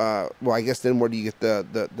well, I guess then where do you get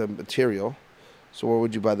the material? So where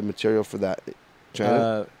would you buy the material for that?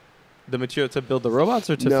 China? The material to build the robots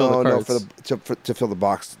or to fill the carts? To fill the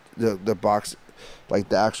box, the box, like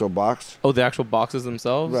the actual box. Oh, the actual boxes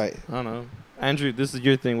themselves? Right. I don't know. Andrew, this is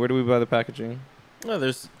your thing. Where do we buy the packaging? No,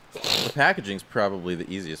 the packaging's probably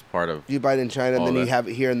the easiest part of. You buy it in China and then you have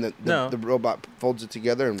it here, and the robot folds it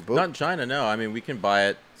together and boom. Not in China, no. I mean, we can buy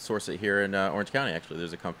it, source it here in Orange County. Actually,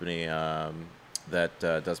 there's a company that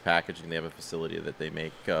does packaging. They have a facility that they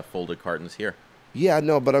make folded cartons here. Yeah,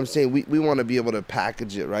 no, but I'm saying we want to be able to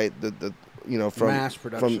package it, right? From mass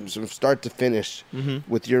production, from start to finish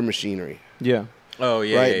with your machinery. Yeah. Oh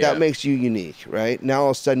yeah. Right. Yeah, that makes you unique, right? Now all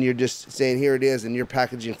of a sudden you're just saying here it is, and you're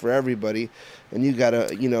packaging for everybody, and you got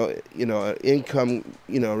a income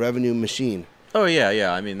revenue machine. Oh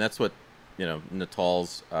yeah. I mean that's what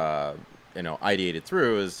Natal's ideated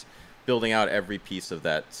through is building out every piece of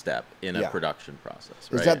that step in a production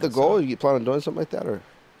process. Right? Is that the goal? You plan on doing something like that, or?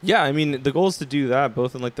 Yeah, I mean, the goal is to do that,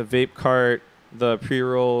 both in like the vape cart, the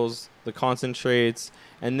pre-rolls, the concentrates,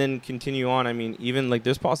 and then continue on. I mean, even like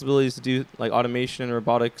there's possibilities to do like automation and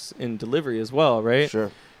robotics in delivery as well, right? Sure.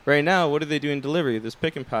 Right now, what do they do in delivery? There's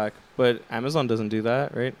pick and pack, but Amazon doesn't do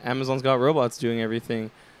that, right? Amazon's got robots doing everything.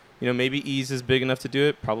 Maybe Ease is big enough to do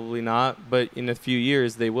it, probably not, but in a few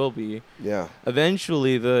years they will be. Yeah.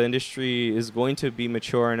 Eventually, the industry is going to be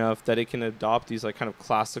mature enough that it can adopt these like kind of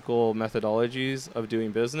classical methodologies of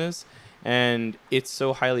doing business, and it's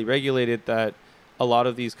so highly regulated that a lot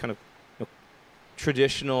of these kind of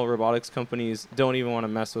traditional robotics companies don't even want to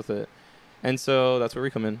mess with it. And so that's where we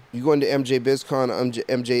come in. You going to MJ BizCon,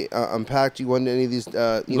 MJ Unpacked? You going to any of these?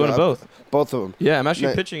 Going to both. Both of them. Yeah, I'm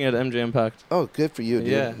actually pitching at MJ Impact. Oh, good for you, dude.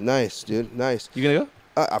 Yeah. Nice, dude. Nice. You going to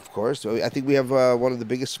go? Of course. I think we have one of the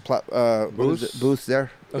biggest booths there.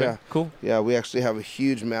 Okay, yeah. cool. Yeah, we actually have a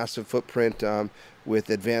huge, massive footprint with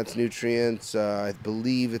Advanced Nutrients. I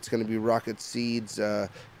believe it's going to be Rocket Seeds,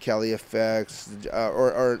 Cali Effects,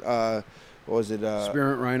 what was it?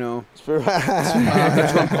 Spearmint Rhino.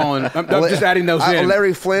 That's what I'm calling. I'm just adding those in.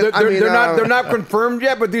 Larry Flint. They're not confirmed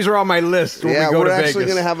yet, but these are on my list. When we go we're to actually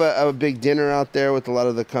Vegas. going to have a big dinner out there with a lot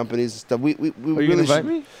of the companies and stuff. We Are you really gonna invite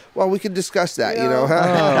me? Well, we could discuss that. Yeah. You know.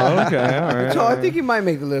 Oh, okay, all right. So I think you might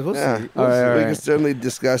make the list. We'll see. All right. We can certainly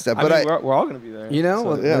discuss that. I But mean, we're all gonna be there. You know,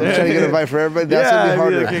 so- well, I'm trying to get an invite for everybody. That's gonna be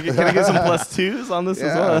harder. Can I get some +2s on this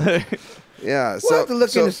as well? Yeah, We'll have to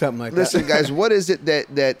look into something like that. Listen, guys, what is it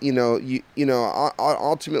that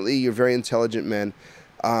ultimately you're very intelligent men.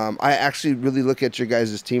 I actually really look at your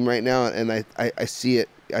guys' team right now, and I see it.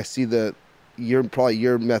 I see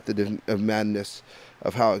your method of madness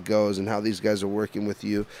of how it goes and how these guys are working with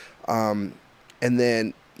you, and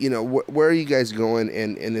then where are you guys going,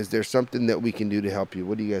 and is there something that we can do to help you?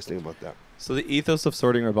 What do you guys think about that? So the ethos of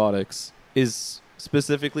Sorting Robotics is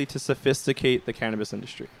specifically to sophisticate the cannabis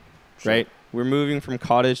industry. Sure. Right? We're moving from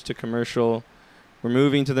cottage to commercial. We're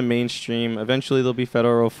moving to the mainstream. Eventually there'll be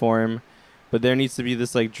federal reform, but there needs to be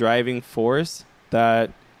this driving force that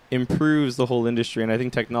improves the whole industry, and I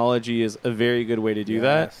think technology is a very good way to do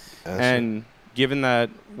that. And given that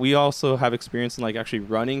we also have experience in actually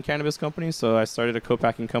running cannabis companies, so I started a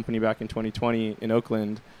co-packing company back in 2020 in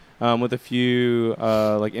Oakland with a few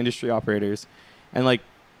industry operators, and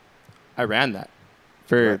I ran that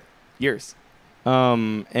for years.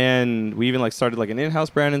 And we even started an in-house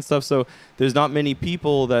brand and stuff. So there's not many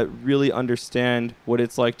people that really understand what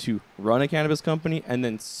it's like to run a cannabis company and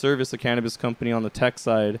then service a cannabis company on the tech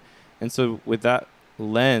side. And so with that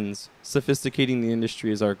lens, sophisticating the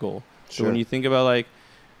industry is our goal. So when you think about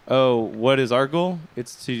what is our goal?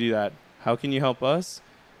 It's to do that. How can you help us?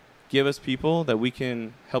 Give us people that we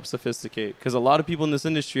can help sophisticate. Because a lot of people in this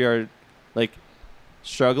industry are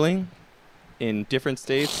struggling in different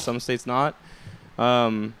states, some states not.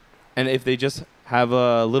 And if they just have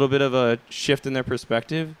a little bit of a shift in their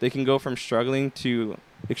perspective, they can go from struggling to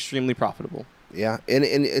extremely profitable. Yeah, and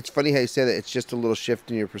it's funny how you say that. It's just a little shift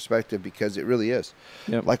in your perspective, because it really is.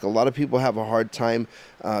 Yep. A lot of people have a hard time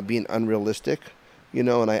being unrealistic,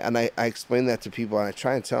 and I explain that to people, and I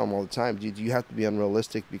try and tell them all the time, dude, you have to be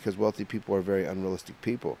unrealistic, because wealthy people are very unrealistic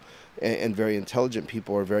people, and very intelligent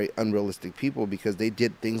people are very unrealistic people, because they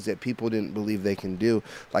did things that people didn't believe they can do,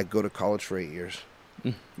 like go to college for 8 years.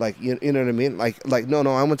 You know what I mean?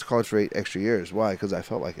 No, I went to college for 8 extra years. Why? Because I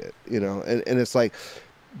felt like it, and it's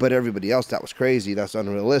but everybody else, that was crazy. That's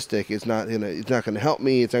unrealistic. It's not, it's not going to help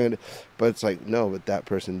me. It's not going to, but it's no, but that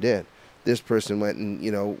person did. This person went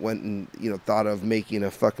and thought of making a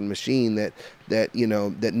fucking machine that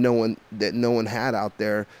no one had out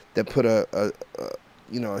there, that put a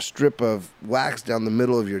strip of wax down the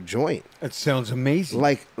middle of your joint. That sounds amazing.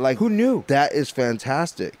 Who knew? That is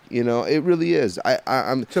fantastic. It really is.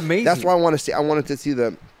 It's amazing. That's why I wanted to see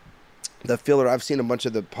the filler. I've seen a bunch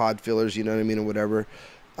of the pod fillers, you know what I mean, or whatever,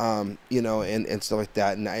 and stuff like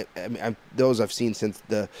that. And I those I've seen since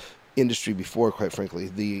the industry before, quite frankly,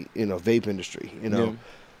 the vape industry.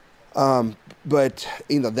 But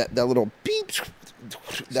that little beep.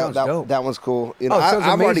 That one's cool.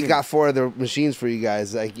 I've already got 4 other machines for you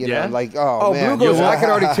guys. Man. Blue Ghost, I can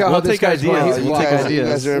already tell how this guy's running.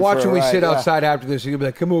 Watch when we sit outside after this, you'll be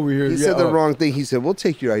like, come over here. He said the wrong thing. He said, we'll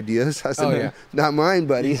take your ideas. I said, not mine,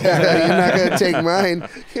 buddy. You're not going to take mine.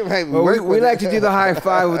 We like to do the high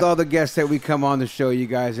five with all the guests that we come on the show, you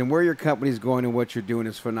guys. And where your company's going and what you're doing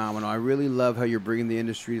is phenomenal. I really love how you're bringing the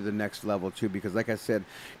industry to the next level, too, because like I said,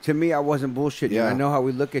 to me, I wasn't bullshitting. Yeah. I know how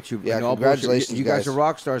we look at you. Yeah, congratulations, you guys are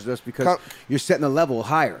rock stars to us, because you're setting the level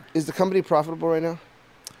higher. Is the company profitable right now?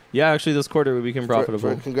 Yeah, actually, this quarter we became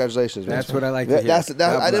profitable. Congratulations, man. That's what I like to hear.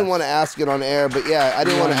 I didn't want to ask it on air, but I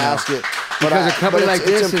didn't want to ask it. Because a company like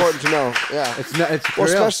this, it's important to know. Yeah, it's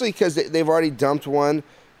especially because they've already dumped one.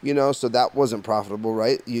 So that wasn't profitable,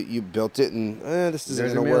 right? You built it, and this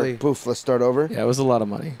isn't going to work. Poof, let's start over. Yeah, it was a lot of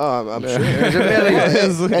money. I'm sure. There's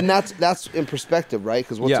 $1 million. And that's in perspective, right?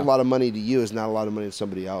 Because what's a lot of money to you is not a lot of money to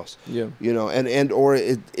somebody else. Yeah. Or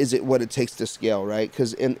is it what it takes to scale, right?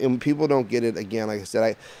 Because and people don't get it. Again, like I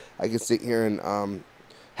said, I could sit here and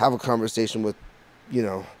have a conversation with,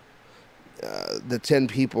 the 10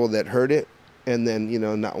 people that heard it, and then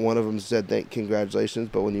not one of them said congratulations,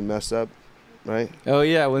 but when you mess up. Right? Oh,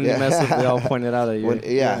 yeah. When you mess up, they all point it out at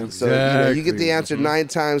you. So you get the answer 9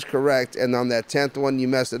 times correct, and on that 10th one, you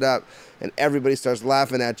mess it up, and everybody starts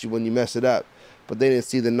laughing at you when you mess it up. But they didn't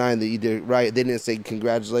see the 9 that you did right. They didn't say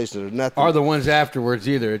congratulations or nothing. Or the ones afterwards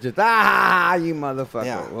either. It's just, you motherfucker.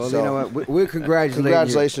 Yeah. Well, you know what? We're congratulating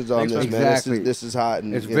Congratulations you. on this, exactly. man. This is hot.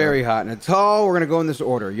 And, it's very hot. And it's all, we're going to go in this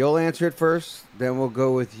order. You'll answer it first, then we'll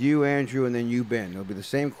go with you, Andrew, and then you, Ben. It'll be the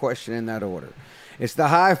same question in that order. It's the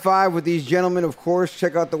high five with these gentlemen, of course.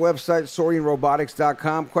 Check out the website,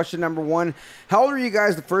 soaringrobotics.com. Question number 1. How old were you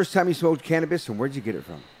guys the first time you smoked cannabis, and where'd you get it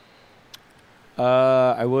from?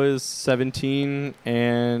 I was 17,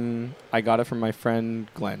 and I got it from my friend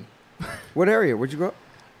Glenn. What area? Where'd you grow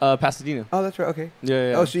up? Pasadena. Oh, that's right. Okay.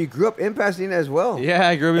 Yeah. Oh, so you grew up in Pasadena as well? Yeah,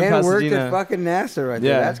 I grew up in and Pasadena. And worked at fucking NASA right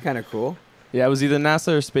there. Yeah. That's kind of cool. Yeah, it was either NASA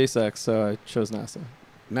or SpaceX, so I chose NASA.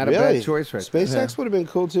 Not a bad choice right there. SpaceX would have been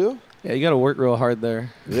cool too. Yeah, you got to work real hard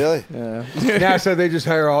there. Really? Yeah. NASA, they just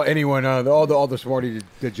hire anyone, all the smarty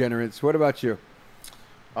degenerates. What about you?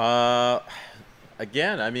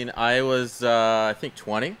 Again, I mean, I was I think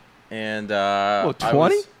 20, and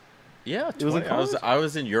 20? Yeah, 20. Was in college? I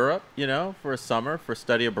was in Europe, for a summer for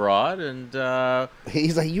study abroad, and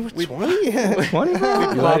he's like, you were 20? 20, bro?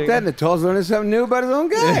 You like that, Natal's learning something new about his own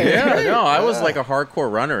guy. Yeah, no, I was like a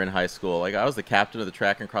hardcore runner in high school. Like I was the captain of the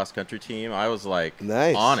track and cross country team. I was like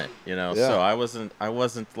on it, Yeah. So I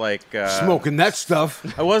wasn't like smoking that stuff.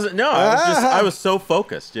 I wasn't. No, I was so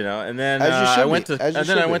focused, and then I went to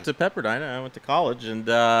Pepperdine. I went to college, and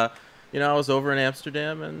I was over in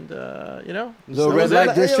Amsterdam, and The red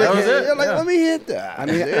light district. That was it. You're like, let me hit that. I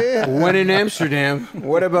mean, when in Amsterdam.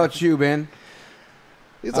 What about you, Ben?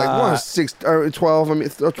 He's like 6 or 12. I mean,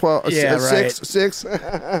 12. Yeah, right. 6.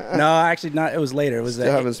 No, actually not. It was later. It was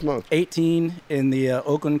Still haven't smoked. 18 in the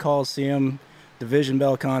Oakland Coliseum, Division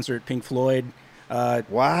Bell concert, Pink Floyd.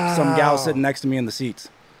 Wow. Some gal sitting next to me in the seats.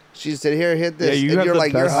 She said, "Here, hit this." Yeah, you and have you're the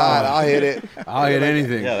like, "You're best hot. one. I'll hit it. I'll hit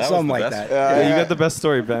anything. Yeah, that Something was the like best. that. Yeah, you got the best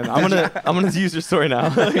story, Ben. I'm gonna use your story now.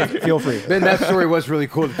 Feel free. Ben, that story was really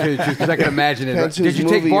cool to tell you the truth, because I can imagine it. Depends Did whose you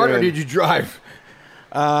take movie part you're or in. did you drive?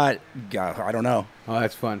 God, I don't know. Oh,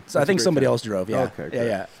 that's fun. So I think somebody else drove. Yeah. Okay, Yeah. good.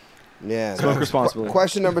 Yeah. Yeah. Smoke responsibly.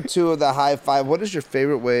 Question number 2 of the high five. What is your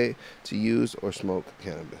favorite way to use or smoke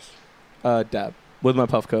cannabis? Dab with my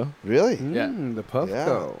Puffco. Really? Yeah. The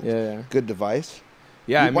Puffco. Yeah. Good device.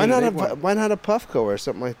 Yeah. why not a Puffco or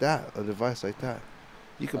something like that? A device like that.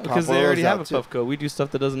 You could pop Because one they of already those have a out, too. Puffco. We do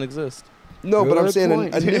stuff that doesn't exist. No, but I'm Good saying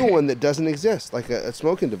point. a new one that doesn't exist, like a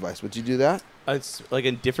smoking device. Would you do that? It's like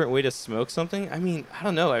a different way to smoke something. I mean, I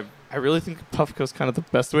don't know. I really think Puffco's kind of the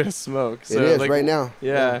best way to smoke. So, It is like, right now.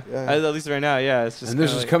 Yeah. Yeah. At least right now, yeah. It's just. And this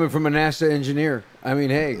kinda is like- coming from a NASA engineer. I mean,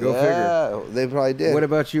 hey, go figure. Yeah, they probably did. What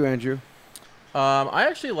about you, Andrew? I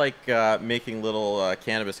actually like making little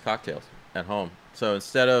cannabis cocktails at home. So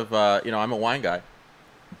instead of I'm a wine guy,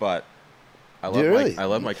 but I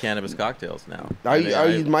love my cannabis cocktails now. Are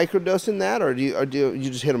you microdosing that, or do you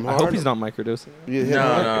just hit them I hard? hope he's not microdosing. You hit No, 'em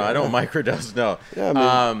hard? I don't microdose. No. Yeah,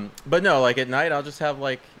 I mean- But no, like at night, I'll just have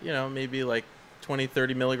maybe like 20,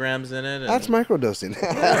 30 milligrams in it. And That's microdosing.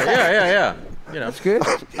 yeah. That's good.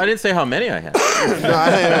 I didn't say how many I had.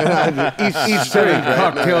 Each drink, right?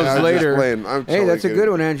 Cocktails No, I'm just later. playing. I'm Hey, totally that's a kidding. good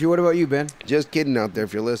one, Andrew. What about you, Ben? Just kidding out there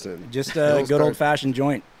if you're listening. Just Don't a good start- old fashioned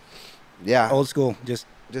joint. Yeah, Old school. Just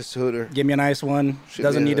hooter. give me a nice one. Should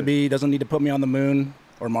Doesn't be need to put me on the moon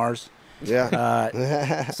or Mars.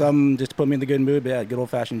 Yeah. Some just to put me in the good mood. But yeah, good old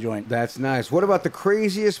fashioned joint. That's nice. What about the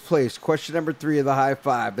craziest place? Question number 3 of the high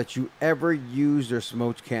five that you ever used or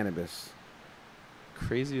smoked cannabis.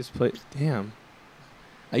 Craziest place. Damn.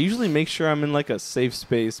 I usually make sure I'm in like a safe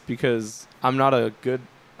space because I'm not a good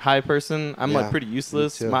high person. I'm Yeah, like pretty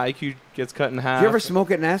useless. too. My IQ gets cut in half. Did you ever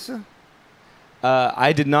smoke at NASA?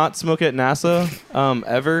 I did not smoke at NASA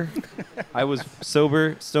ever. I was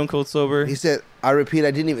sober, stone cold sober. He said, "I repeat, I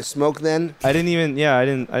didn't even smoke then." I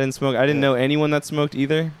didn't smoke. I didn't know anyone that smoked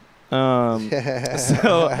either. But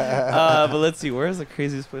let's see. Where's the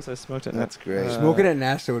craziest place I smoked at? That's great. Smoking at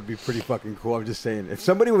NASA would be pretty fucking cool. I'm just saying. If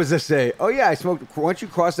somebody was to say, "Oh yeah, I smoked," once you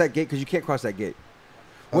cross that gate, because you can't cross that gate.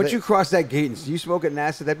 Once you cross that gate and you smoke at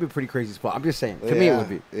NASA, that'd be a pretty crazy spot. I'm just saying. To me, it would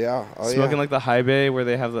be. Yeah. Oh, Smoking yeah. like the high bay where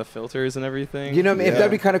they have the filters and everything. You know what I mean? Yeah.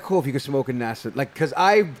 That'd be kind of cool if you could smoke in NASA. Like, because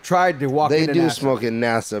I tried to walk They into do NASA. smoke in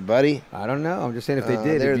NASA, buddy. I don't know. I'm just saying if they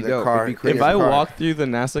did, they're it'd in be the dope. car. It'd be crazy. If I car. walked through the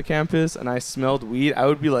NASA campus and I smelled weed, I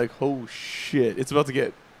would be like, "Oh shit, it's about to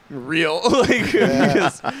get real."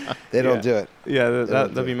 Because They don't do it. yeah, don't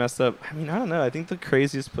that'd do be it. messed up. I mean, I don't know. I think the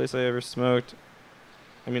craziest place I ever smoked.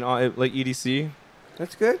 I mean, like EDC.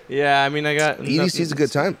 That's good. Yeah, I mean, I got EDC's a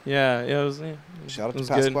good time. Yeah, it was. Yeah, Shout out it was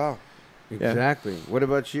to good. Pasquale. Exactly. What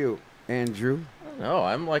about you, Andrew? No,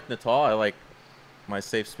 I'm like Natal. I like my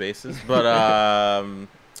safe spaces, but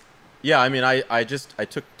yeah. I mean, I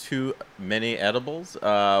took too many edibles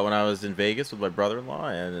when I was in Vegas with my brother-in-law,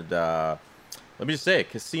 and let me just say,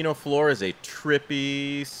 casino floor is a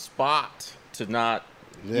trippy spot to not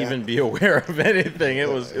even be aware of anything. It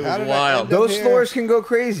was wild. Those floors can go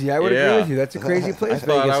crazy. I would agree with you. That's a crazy place. I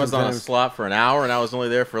thought Vegas I was on a sometimes. slot for an hour, and I was only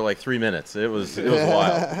there for like 3 minutes. It was wild.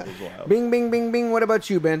 It was wild. Bing, bing, bing, bing. What about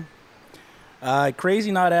you, Ben?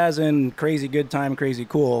 Crazy, not as in crazy good time, crazy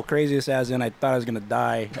cool. Craziest as in I thought I was going to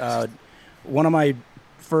die. One of my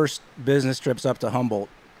first business trips up to Humboldt,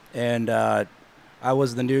 and I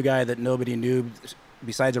was the new guy that nobody knew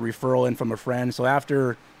besides a referral in from a friend. So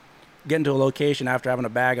after getting to a location, after having a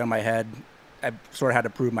bag on my head, I sort of had to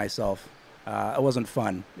prove myself. It wasn't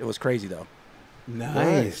fun. It was crazy, though.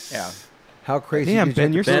 Nice. Yeah. How crazy Damn, did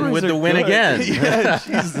Ben, you your have to Ben with stories the are win good. again. Yeah,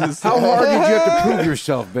 Jesus. How hard did you have to prove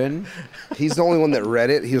yourself, Ben? He's the only one that read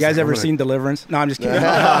it. He You was guys like, ever "I'm gonna-" seen Deliverance? No, I'm just kidding.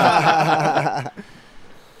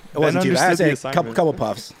 It wasn't too bad. understood I the said assignment. couple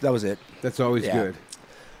puffs. That was it. That's always Yeah. good.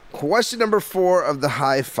 Question number 4 of the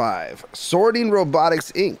high five. Sorting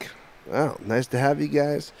Robotics Inc. Wow, nice to have you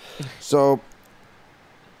guys. So,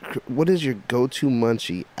 what is your go-to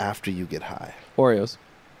munchie after you get high? Oreos.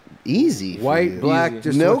 Easy. for White, you. black, Easy.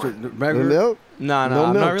 just milk. regular Milk. No, No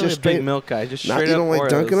I'm milk, not really just a big straight- milk guy. Just Not straight you up don't like Oreos.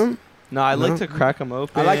 dunking them. No, I No? like to crack them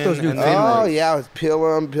open. I like those new and thin then, Oh ones. yeah,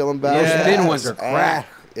 peel them back. Yeah. Thin ones are crack.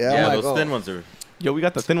 Yeah. Yeah, like, those oh. thin ones are. Yo, we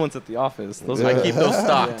got the thin ones at the office. Those I are keep those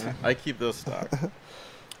stocked. Yeah. I keep those stocked.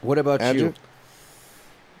 What about Andrew?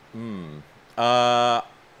 you?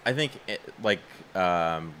 I think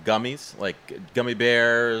gummies, like gummy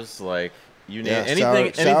bears, like you name Yeah,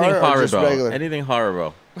 anything, sour anything or just Haribo, regular? anything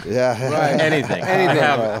Haribo, Yeah. Right. anything. I Anything.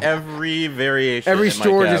 have every variation. Every in my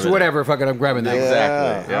store, just cabinet. whatever. Fuck it, I'm grabbing that. Yeah.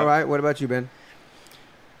 Exactly. All right. What about you, Ben?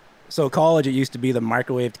 So college, it used to be the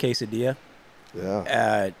microwaved quesadilla.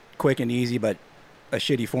 Yeah. Quick and easy, but a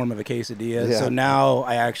shitty form of a quesadilla. Yeah. So now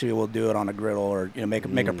I actually will do it on a griddle or make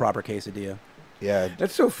a proper quesadilla. Yeah.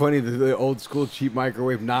 That's so funny. The old school cheap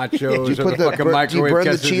microwave nachos. Do you or put the the fucking do you microwave burn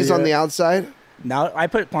the cheese on the quesadilla. outside? Now I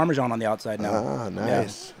put Parmesan on the outside now. Ah,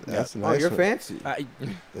 nice. That's Oh, nice. you're one. fancy.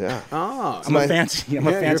 Yeah. Oh, I'm a fancy you're a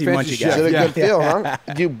fancy fancy munchy chef. Is guy. it a Yeah. good feel, huh?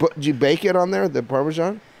 Do you bake it on there, the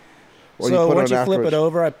Parmesan? Or So put it once on you flip afterwards? it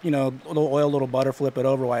over, a little oil, little butter, flip it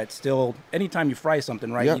over while it's still. Anytime you fry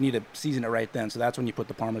something, right, Yeah. you need to season it right then. So that's when you put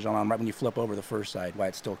the Parmesan on, right when you flip over the first side while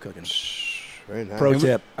it's still cooking. Very nice. Pro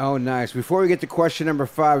tip. Oh, nice. Before we get to question number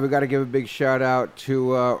 5, we got to give a big shout out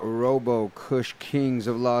to Robo Kush Kings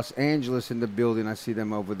of Los Angeles in the building. I see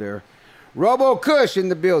them over there. Robo Kush in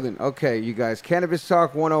the building. Okay, you guys. Cannabis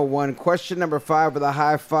Talk 101. Question number 5 of the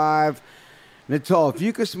high five. Natal, if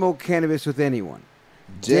you could smoke cannabis with anyone,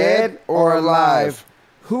 dead or alive,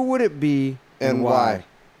 who would it be and why?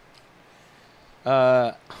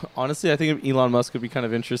 Honestly, I think Elon Musk would be kind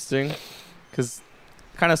of interesting because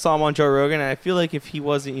kind of saw him on Joe Rogan, and I feel like if he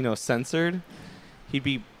wasn't, censored, he'd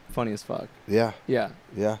be funny as fuck. Yeah. Yeah.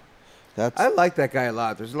 Yeah. That's. I like that guy a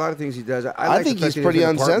lot. There's a lot of things he does. I like think the he's fact that he pretty has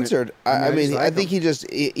an apartment. uncensored. I just mean, like I think him.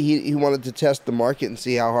 he wanted to test the market and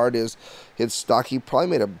see how hard his stock. He probably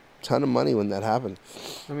made a ton of money when that happened.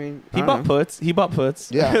 I mean, He bought puts. He bought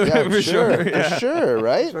puts. Yeah, for sure. for sure,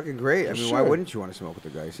 right? It's fucking great. I mean, why sure. wouldn't you want to smoke with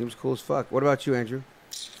the guy? He seems cool as fuck. What about you, Andrew?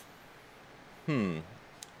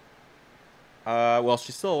 Well,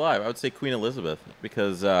 she's still alive. I would say Queen Elizabeth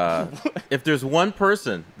because if there's one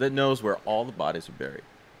person that knows where all the bodies are buried,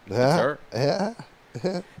 it's her. Yeah.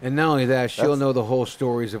 And not only that, she'll know the whole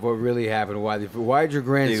stories of what really happened. Why'd your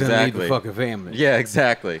grandson leave Exactly. the fucking family? Yeah,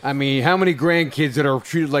 exactly. I mean, how many grandkids that are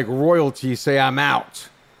treated like royalty say I'm out?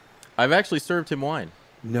 I've actually served him wine.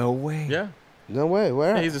 No way. Yeah. No way.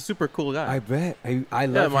 Where? Yeah, he's a super cool guy. I bet. I Yeah,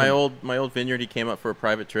 love my him. old vineyard. He came up for a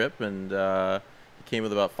private trip, and he came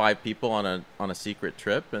with about 5 people on a secret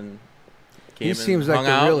trip, and came and seems like hung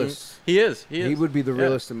the out, and realest. He is. He would be the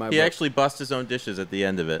realest in my He book. actually bust his own dishes at the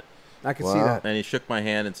end of it, I can Wow. see that. and he shook my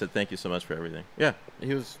hand and said, "Thank you so much for everything." Yeah,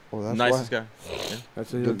 he was Well, the that's nicest why. guy. Yeah.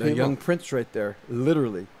 That's Good a people. young prince right there,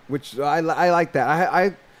 literally. Which I like that.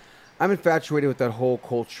 I'm infatuated with that whole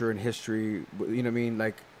culture and history. You know what I mean?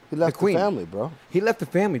 Like He left the queen. family, bro. He left the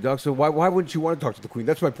family, dog. So why wouldn't you want to talk to the queen?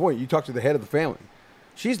 That's my point. You talk to the head of the family.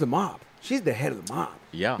 She's the mob. She's the head of the mob.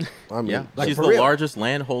 Yeah, I mean, yeah. like, She's for the real. largest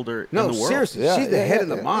landholder No, in the world. seriously, Yeah, she's the yeah, head yeah, of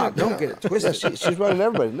the yeah, mob. yeah. Don't get it Yeah, twisted. she's running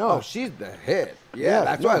everybody. No. Oh, she's the head. Yeah,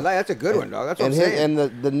 that's what I like. That's a good one, dog. That's what and I'm saying.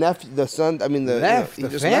 and the nephew, the son. I mean, Left he the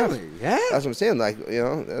just family. left. Yeah. That's what I'm saying. Like,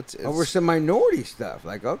 that's Over some minority stuff.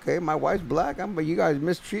 Like, okay, my wife's black, but you guys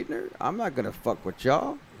mistreating her. I'm not gonna fuck with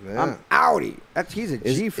y'all. Yeah. I'm outie. He's a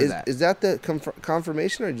G for that. Is that the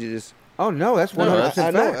confirmation, or did you just? Oh no, that's 100%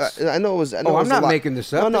 I know. facts. I know it was. I know Oh, it I'm was a not lot- making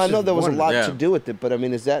this up. No, I This know is there was a lot Yeah. to do with it, but I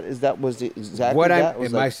mean, was it exactly What that?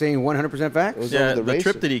 am I saying 100% facts? It was Yeah, over the race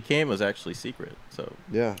trip or- that he came was actually secret. So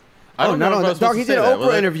Yeah. I don't know. No, dog. He did an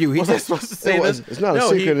Oprah interview. Was I supposed to say this? It's not a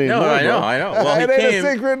secret anymore. No, I know. Well, It ain't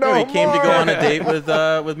a secret no he came to go more. on a date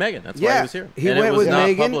with Megan. That's why he was here. He and went it was with not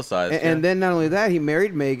Megan, publicized. and then not only that, he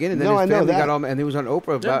married Megan, and then No, I his know family that. got all, and he was on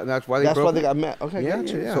Oprah about. Yeah. And that's why they That's broke why they up. got mad. Okay, Yeah,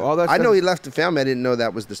 gotcha. Yeah. So all that I know stuff- he left the family. I didn't know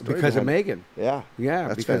that was the story. because of behind Megan. it. Yeah. Yeah,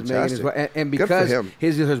 That's because Megan fantastic. is well, and Good for because him.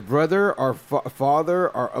 his brother or father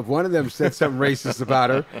or one of them said something racist about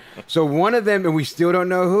her. So one of them, and we still don't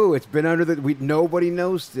know who. It's been under nobody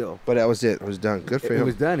knows still. But that was it. It was done. Good for him. It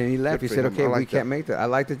was done, and he left. Good He for said, him. "Okay, I we like can't that. make that." I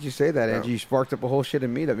like that you say that, Angie. You sparked up a whole shit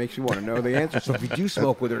in me that makes me want to know the answer. So if you do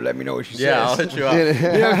smoke with her, let me know what she says. Yeah, I'll hit you up. You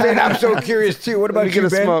know what I'm saying? I'm so curious too. What Let about me you, get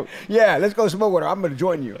a Ben? smoke. Yeah, let's go smoke with her. I'm going to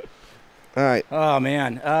join you. All right. Oh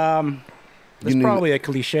man, this is need- probably a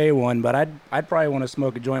cliche one, but I'd probably want to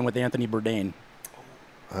smoke a joint with Anthony Bourdain.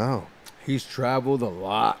 Oh. He's traveled a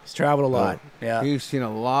lot. He's traveled a lot. Yeah, He's seen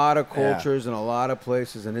a lot of Yeah. cultures and a lot of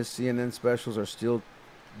places, and his CNN specials are still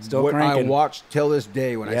Still what I cranking. watch till this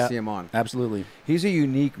day when I Yeah. see him on. absolutely. He's a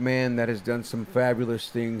unique man that has done some fabulous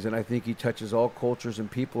things, and I think he touches all cultures and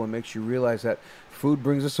people and makes you realize that food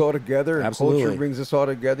brings us all together and Absolutely. culture brings us all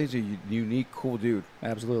together. He's a unique, cool dude.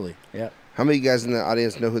 Absolutely. Yeah. How many of you guys in the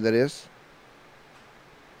audience know who that is?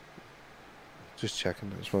 Just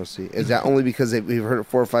checking. I just want to see. Is that only because we've heard it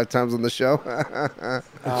 4 or 5 times on the show?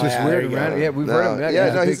 It's just weird, man. Yeah, we've heard him.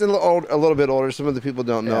 Yeah, He's he's a little bit older. Some of the people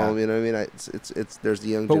don't know Yeah. him. You know what I mean? It's there's the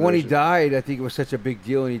young But when he generation. died, I think it was such a big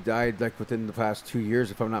deal, and he died like within the past 2 years,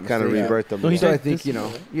 if I'm not Kind mistaken. of rebirthed them. No, he So I died think, this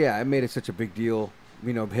year. it made it such a big deal,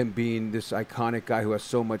 him being this iconic guy who has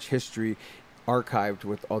so much history archived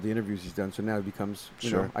with all the interviews he's done. So now he becomes,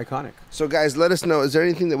 iconic. So, guys, let us know. Is there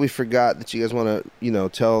anything that we forgot that you guys want to,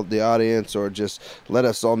 tell the audience, or just let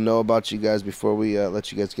us all know about you guys before we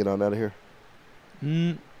let you guys get on out of here?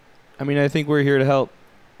 I mean, I think we're here to help.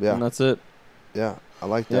 Yeah. And that's it. Yeah, I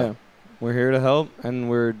like that. Yeah. We're here to help,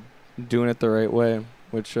 and we're doing it the right way,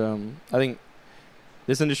 which I think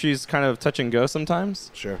this industry is kind of touch and go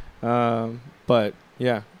sometimes. Sure. But,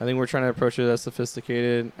 yeah, I think we're trying to approach it as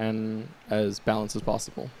sophisticated and as balanced as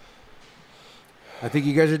possible. I think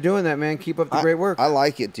you guys are doing that, man. Keep up the great work. I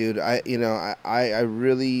like it, dude. I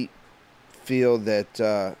really feel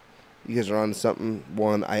that you guys are on something.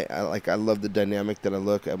 One, I love the dynamic that I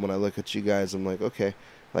look at when I look at you guys. I'm like, okay,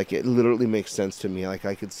 like it literally makes sense to me. Like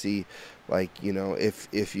I could see, like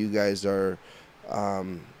if you guys are,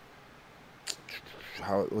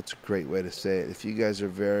 what's a great way to say it? If you guys are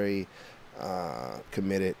very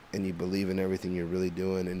committed and you believe in everything you're really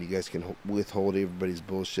doing, and you guys can withhold everybody's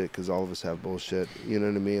bullshit, because all of us have bullshit, you know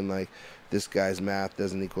what I mean? Like, this guy's math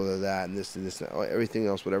doesn't equal to that, and this and this, everything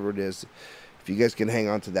else, whatever it is. If you guys can hang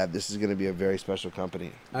on to that, this is going to be a very special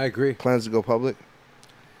company. I agree. Plans to go public?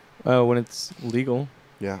 When it's legal.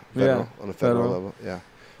 Yeah, federal, Yeah, on a federal federal. level. Yeah,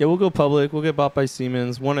 Yeah, we'll go public. We'll get bought by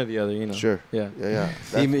Siemens, one or the other, sure. Yeah. Yeah.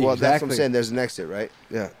 Siemens, That's what exactly. I'm saying. There's an exit, right?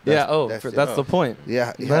 Yeah. That's it. the point.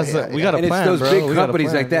 Yeah, That's yeah, it. We got a And plan, it's those bro. big We got a companies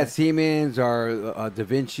plan, like that, yeah. Siemens or Da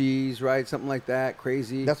Vinci's, right? Something like that,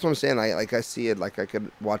 crazy. That's what I'm saying. I see it. Like I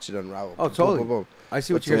could watch it unravel. Oh, Boom, totally. boom, boom. I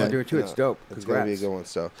see what you guys are doing too. It's dope. It's gonna be a Congrats. good one.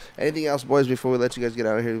 So, anything else, boys? Before we let you guys get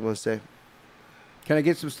out of here, you want to say? Can I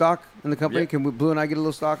get some stock in the company? Yeah. Can Blue and I get a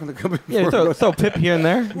little stock in the company? Yeah, throw Pip here and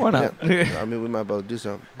there. Why not? Yeah. I mean, we might be able to do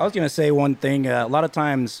something. I was going to say one thing. A lot of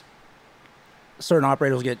times, certain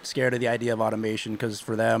operators get scared of the idea of automation because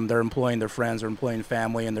for them, they're employing their friends or employing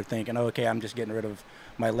family, and they're thinking, oh, okay, I'm just getting rid of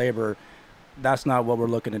my labor. That's not what we're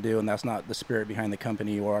looking to do, and that's not the spirit behind the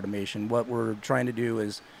company or automation. What we're trying to do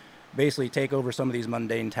is basically take over some of these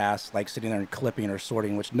mundane tasks like sitting there and clipping or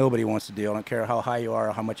sorting, which nobody wants to do. I don't care how high you are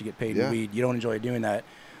or how much you get paid Yeah. in weed. You don't enjoy doing that.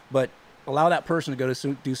 But allow that person to go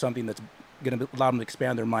to do something that's going to allow them to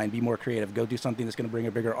expand their mind, be more creative, go do something that's going to bring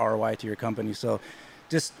a bigger ROI to your company. So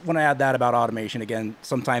just want to add that about automation. Again,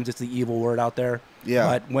 sometimes it's the evil word out there. Yeah.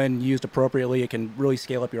 But when used appropriately, it can really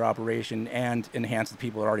scale up your operation and enhance the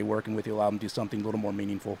people that are already working with you, allow them to do something a little more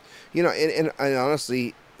meaningful. And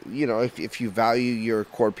honestly, if you value your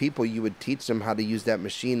core people, you would teach them how to use that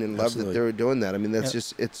machine and love Absolutely. that they're doing that. I mean, that's Yep.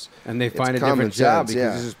 just it's. And they it's find a common different job sense,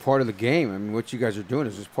 because this is part of the game. I mean, what you guys are doing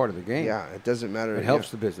is just part of the game. Yeah, it doesn't matter. It helps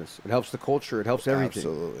the business. It helps the culture. It helps everything.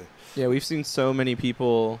 Absolutely. Yeah, we've seen so many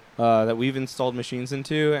people that we've installed machines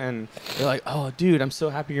into, and they're like, "Oh, dude, I'm so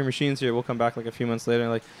happy your machine's here." We'll come back like a few months later, and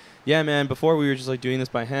like, "Yeah, man, before we were just like doing this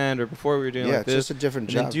by hand, or before we were doing Yeah, like it's this." just a different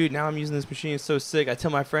and then, job. dude, now I'm using this machine. It's so sick. I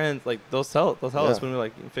tell my friends, like, they'll tell us Yeah. when we're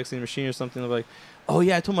like fixing a machine or something. They're like, oh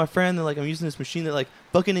yeah, I told my friend that like I'm using this machine that like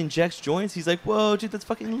fucking injects joints. He's like, whoa, dude, that's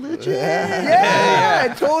fucking legit.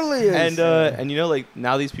 Yeah, it totally is. And you know, like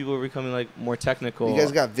now these people are becoming like more technical. You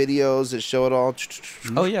guys got videos that show it all.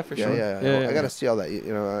 Oh yeah, for sure. Yeah. I gotta see all that.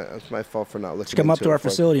 You know, it's my fault for not looking. Just come up into to it our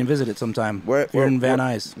before. facility and visit it sometime. We're in Van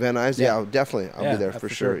Nuys. Van Nuys, yeah, definitely. I'll be there for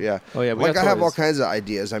sure. Yeah. Oh yeah, Like I have all kinds of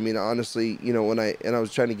ideas. I mean, honestly, you know, I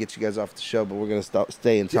was trying to get you guys off the show, but we're gonna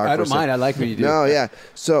stay and talk. I don't mind. I like what you do. No, yeah.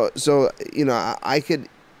 So you know, I could,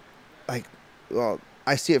 like, well,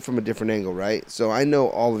 I see it from a different angle, right? So I know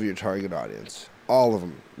all of your target audience, all of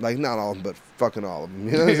them. Like not all of them, but fucking all of them.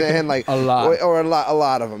 You know what I'm saying? Like a lot, or a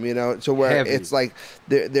lot of them. You know, to where Heavy. it's like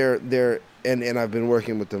they're and I've been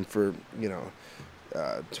working with them for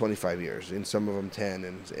 25 years, and some of them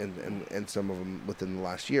 10, and some of them within the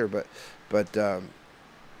last year. But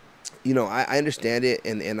you know, I understand it,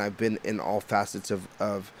 and I've been in all facets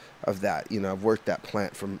of that. You know, I've worked that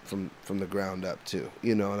plant from the ground up too.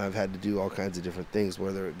 You know, and I've had to do all kinds of different things,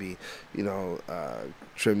 whether it be, you know,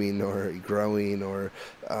 trimming or growing or,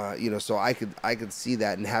 you know, so I could see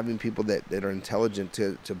that, and having people that are intelligent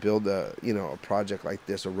to build a project like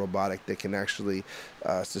this, a robotic that can actually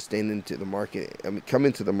sustain into the market. I mean, come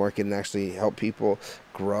into the market and actually help people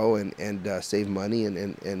grow and save money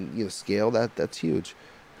and you know, scale. That's huge.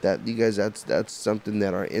 That you guys, that's something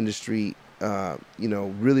that our industry, you know,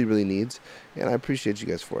 really needs, and I appreciate you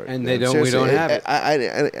guys for it. And we don't have it.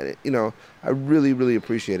 I you know, I really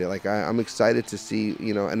appreciate it. Like I'm excited to see,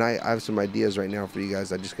 you know, and I have some ideas right now for you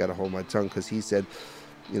guys. I just got to hold my tongue because he said,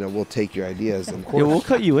 you know, we'll take your ideas. And yeah, we'll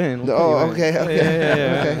cut you in. Okay.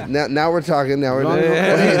 Yeah. Now we're talking.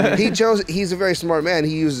 Well, he chose. He's a very smart man.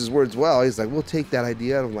 He uses words well. He's like, we'll take that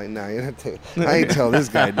idea. I'm like, nah, you have to. I ain't tell this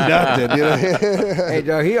guy nothing. You know? Hey,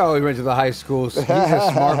 Joe, he always went to the high schools. He's a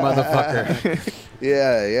smart motherfucker.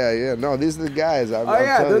 Yeah. No, these are the guys.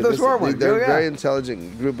 They're the smart ones. They're a very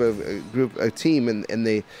intelligent a team, and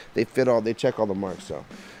they check all the marks. So,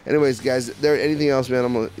 anyways, guys, there anything else, man?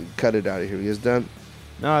 I'm gonna cut it out of here. You guys done?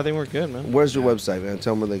 No, I think we're good, man. Where's your website, man?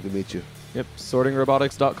 Tell them where they can meet you. Yep,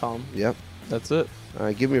 sortingrobotics.com. Yep. That's it. All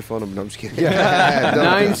right, give me your phone number. No, I'm just kidding.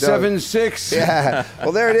 976. Yeah.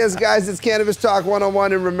 Well, there it is, guys. It's Cannabis Talk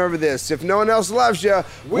 101. And remember this, if no one else loves you,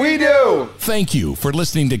 we do. Thank you for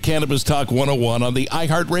listening to Cannabis Talk 101 on the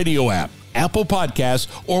iHeartRadio app, Apple Podcasts,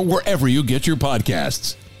 or wherever you get your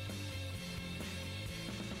podcasts.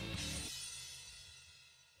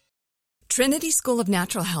 Trinity School of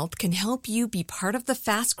Natural Health can help you be part of the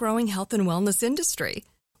fast-growing health and wellness industry.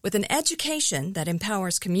 With an education that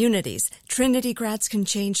empowers communities, Trinity grads can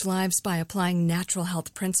change lives by applying natural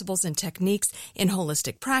health principles and techniques in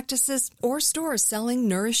holistic practices or stores selling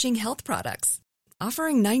nourishing health products.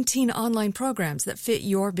 Offering 19 online programs that fit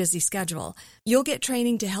your busy schedule, you'll get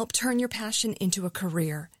training to help turn your passion into a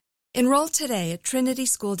career. Enroll today at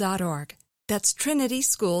trinityschool.org. That's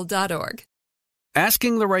trinityschool.org.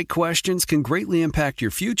 Asking the right questions can greatly impact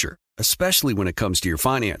your future, especially when it comes to your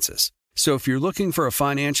finances. So if you're looking for a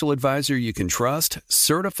financial advisor you can trust,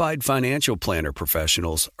 certified financial planner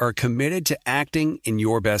professionals are committed to acting in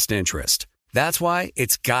your best interest. That's why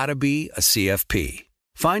it's got to be a CFP.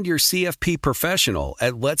 Find your CFP professional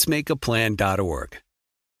at letsmakeaplan.org.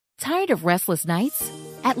 Tired of restless nights?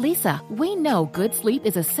 At Leesa, we know good sleep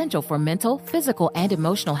is essential for mental, physical, and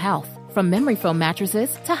emotional health. From memory foam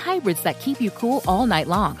mattresses to hybrids that keep you cool all night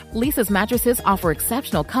long, Leesa's mattresses offer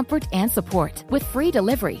exceptional comfort and support with free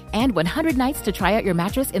delivery and 100 nights to try out your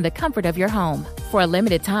mattress in the comfort of your home. For a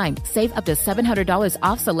limited time, save up to $700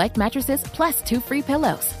 off select mattresses plus 2 free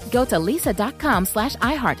pillows. Go to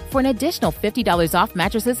leesa.com/iHeart for an additional $50 off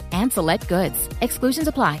mattresses and select goods. Exclusions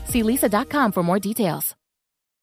apply. See leesa.com for more details.